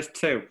correct. That is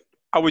 2.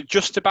 I was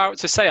just about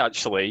to say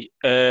actually,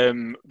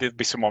 there'd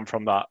be someone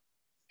from that.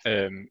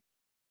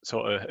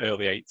 Sort of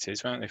early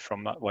 80s, weren't they?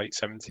 From that late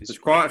 70s. There's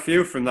quite a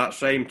few from that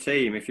same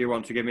team. If you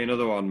want to give me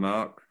another one,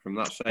 Mark, from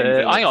that same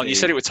hang on, team. You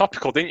said it was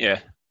topical, didn't you?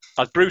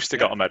 Has Brewster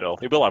got a medal?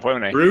 He will have,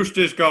 won't he?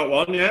 Brewster's got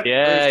one, yeah.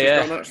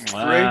 Yeah. That's 3.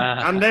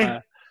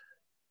 Andy?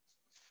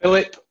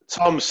 Philip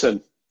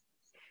Thompson.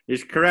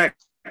 He's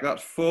correct.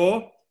 That's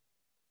 4.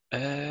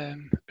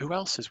 Who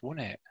else has won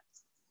it?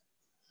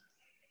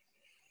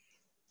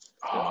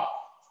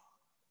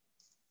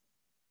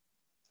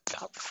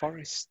 That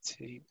Forest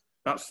team.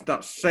 That's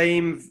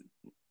same.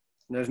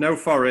 There's no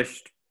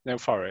Forest. No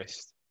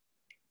Forest.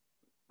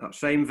 That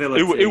same Villa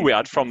Who team. we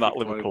had from that That's a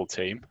clue. Liverpool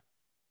team?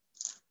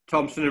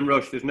 Thompson and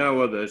Rush. There's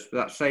no others. But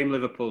that same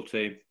Liverpool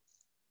team.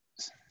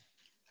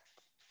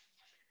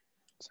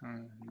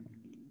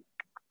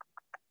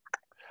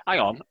 Hang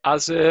on.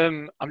 As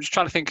I'm just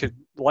trying to think of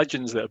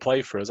legends that have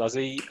played for us.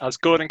 Has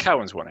Gordon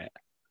Cowans won it?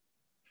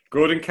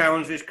 Gordon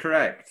Cowans is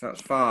correct.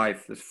 That's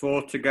 5. There's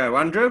 4 to go.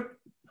 Andrew?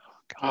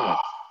 Oh.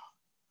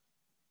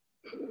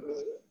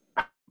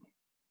 I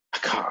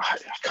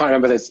can't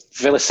remember the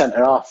Villa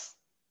centre off.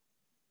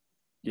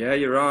 Yeah,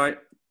 you're right.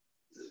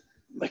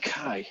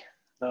 Mackay.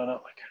 No,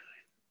 not Mackay.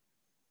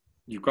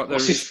 You've got the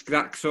What's his-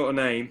 exact sort of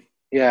name.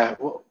 Yeah.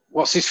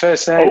 What's his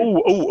first name?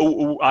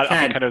 Oh! I Ken.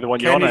 think I know the one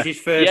Ken you're on. is his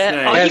first yeah.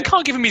 name. Oh, Ken. you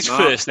can't give him his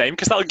Mark. first name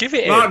because that'll give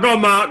it Mark, him. go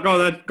on, Mark.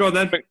 Go on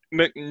then.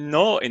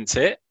 McNaught, isn't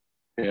it?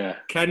 Yeah.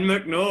 Ken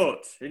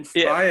McNaught.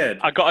 Inspired.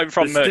 I got him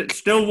from There's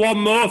still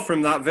one more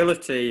from that Villa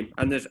team,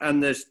 and there's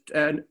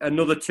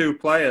another 2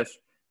 players.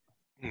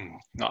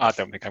 No, I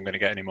don't think I'm going to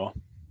get any more.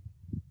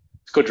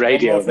 It's good One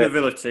radio. more from the But,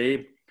 Villa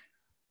team.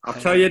 I'll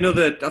tell you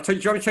another. Do you want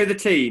me to tell you the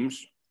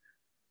teams?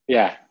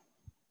 yeah.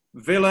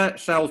 Villa,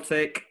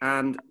 Celtic,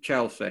 and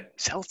Chelsea.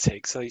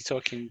 Celtic, so you're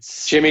talking...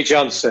 Jimmy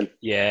Johnson.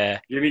 Yeah.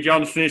 Jimmy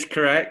Johnson is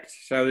correct.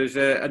 So there's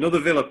another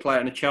Villa player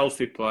and a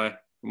Chelsea player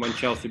from when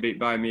Chelsea beat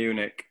Bayern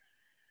Munich.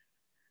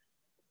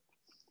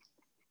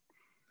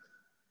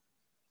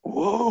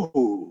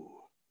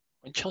 Whoa.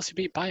 When Chelsea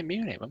beat Bayern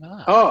Munich, when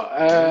was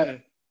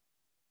that?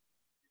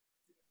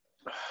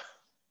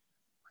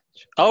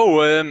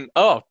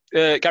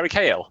 Gary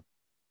Cahill.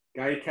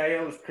 Gary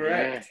Cahill is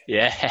correct.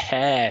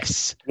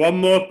 Yes.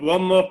 One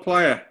more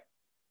player.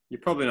 You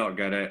probably not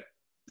get it.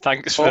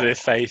 Thanks for the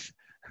faith.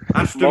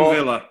 Aston More-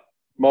 Villa.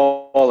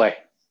 Morley.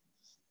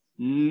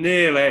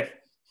 Nearly.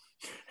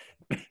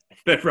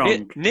 Bit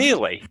wrong.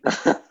 Nearly.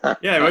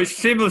 Yeah, well, it's a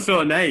similar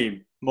sort of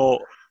name. More.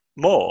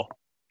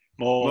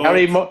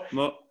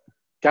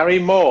 Gary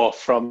Moore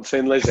from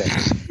Thin Lizzy.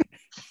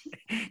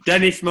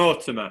 Dennis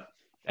Mortimer.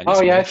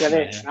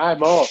 Dennis. Hi,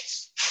 Mort.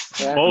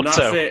 Yeah. And that's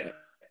Morto. it.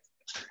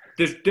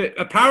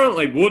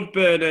 Apparently,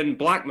 Woodburn and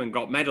Blackman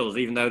got medals,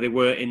 even though they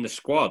weren't in the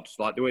squads.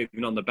 Like they weren't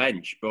even on the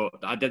bench, but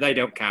they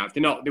don't count.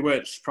 They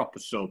weren't proper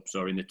subs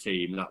or in the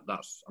team.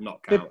 That's I'm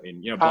not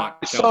counting.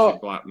 Chelsea,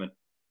 Blackman.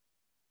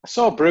 I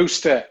saw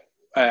Brewster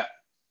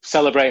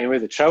celebrating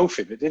with a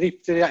trophy, but did he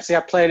actually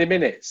play any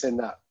minutes in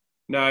that?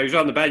 No, he was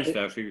on the bench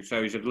though,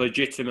 so he's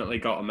legitimately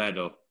got a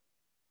medal.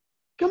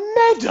 A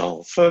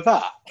medal for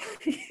that?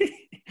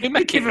 You're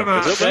making him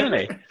up, isn't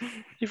he?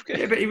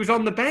 Yeah, but he was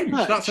on the bench.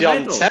 That's John a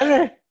medal.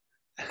 Terry.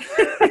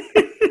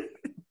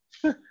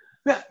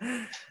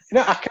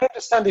 I can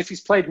understand if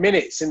he's played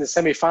minutes in the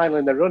semi-final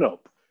and the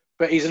run-up,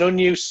 but he's an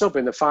unused sub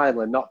in the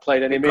final and not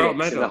played any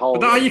minutes in the whole.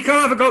 But you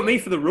can't have got me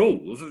for the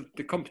rules of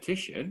the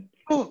competition.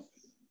 Well,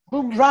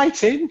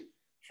 right in.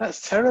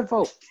 That's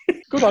terrible.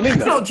 Good on him,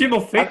 It's though. not Jim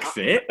will fix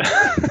it.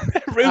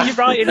 Who are you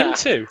writing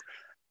into?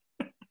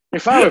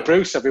 If I were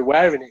Bruce, I'd be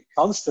wearing it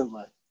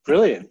constantly.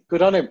 Brilliant.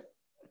 Good on him.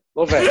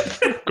 Love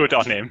it. Good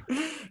on him.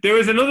 There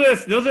was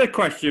another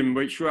question,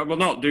 which will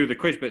not do the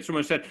quiz, but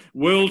someone said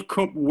World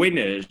Cup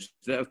winners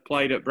that have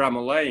played at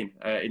Bramall Lane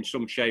in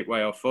some shape,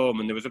 way, or form,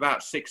 and there was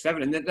about 6,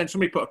 7, and then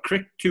somebody put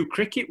 2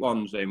 cricket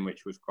ones in,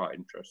 which was quite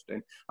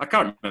interesting. I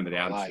can't remember the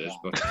answers,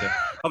 but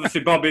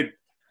obviously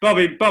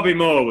Bobby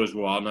Moore was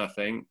one, I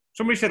think.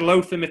 Somebody said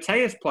Lothar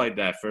Matthäus played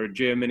there for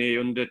Germany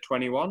under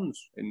 21s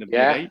in the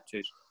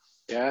mid-80s.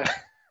 Yeah.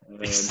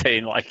 He's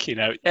saying I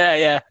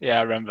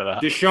remember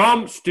that.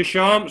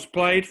 Deschamps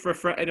played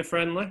in a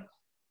friendly.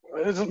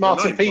 Doesn't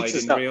Martin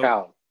Peters not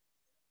count?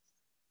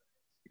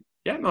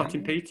 Yeah,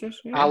 Martin Peters.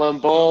 Yeah. Alan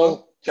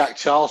Ball, Jack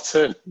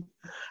Charlton,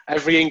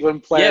 every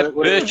England player.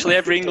 Yeah, virtually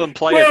every England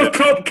player. World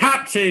Cup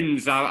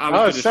captains. I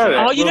was sorry.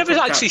 Oh, you World never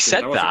Cup actually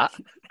said that.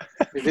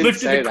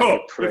 Lifted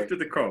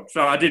the cup.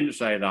 So I didn't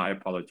say that. I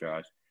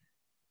apologise.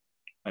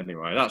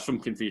 Anyway, that's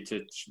something for you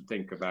to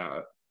think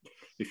about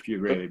if you're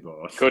really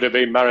bored. Could have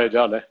been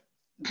Maradona.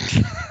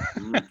 Could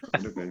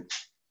have been.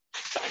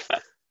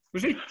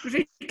 Was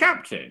he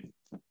captain?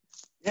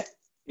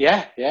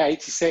 Yeah,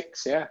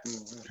 86, yeah.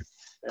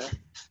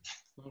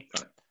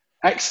 Okay.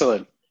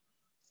 Excellent.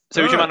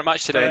 So who's your man at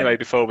match today anyway,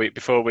 before we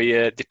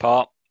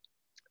depart?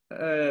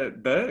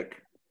 Burke.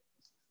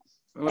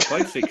 Well, I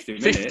played 60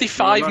 minutes.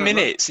 55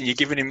 minutes and you're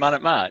giving him man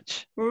at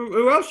match?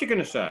 Who else are you going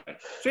to say?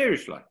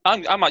 Seriously?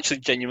 I'm actually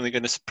genuinely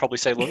going to probably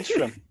say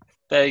Lundstrom.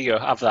 There you go,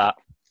 have that.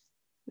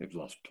 You've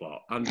lost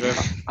plot. Andrew?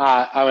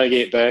 I'm going to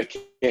get Burke.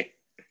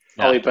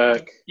 No. Ollie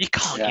Burke. You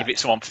can't give it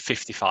someone for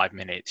 55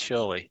 minutes,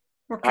 surely.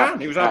 Well, can.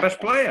 He was our best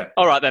player.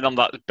 All right, then on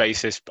that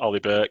basis, Ollie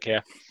Burke,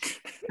 yeah.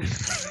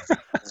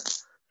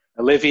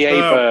 Olivier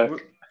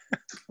Burke.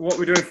 What are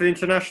we doing for the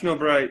international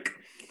break?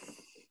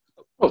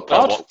 Oh,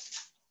 pod.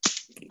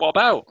 What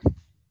about?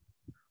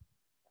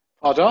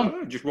 Pardon?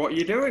 Oh, just what are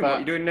you doing? What are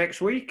you doing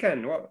next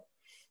weekend? What?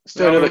 Let's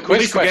do another quiz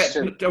at least we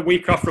question. get a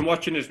week off from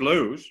watching us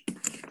lose.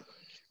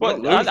 Well,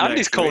 Not lose Andy's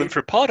next calling week. for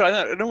a pod. I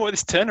don't know what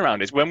this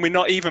turnaround is. When we're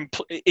not even,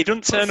 he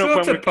doesn't turn What up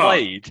sort when we of pod?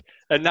 played,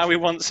 and now he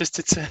wants us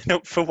to turn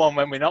up for one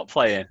when we're not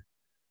playing.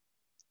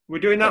 We're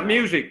doing that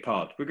music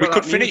pod. We've We got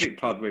could that finish. music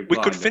pod. We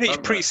could finish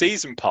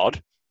pre-season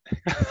pod.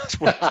 That's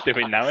what we're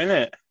doing now, isn't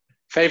it?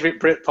 Favourite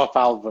Britpop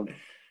album.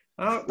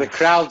 Oh, The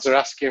crowds are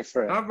asking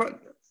for it. how about-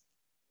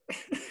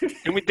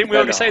 Didn't we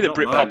already say the not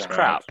mine, Britpop's no.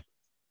 crap?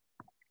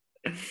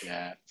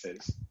 Yeah, it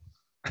is.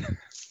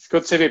 It's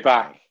good to be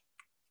back.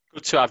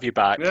 Good to have you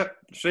back. Yeah.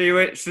 See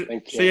you.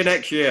 Thank See you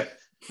next year.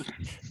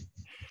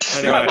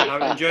 Anyway,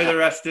 enjoy the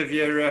rest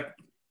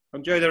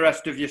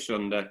of your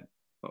Sunday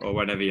or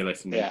whenever you're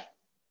listening. Yeah.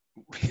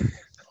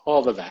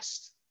 All the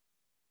best.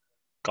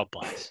 God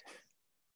bless.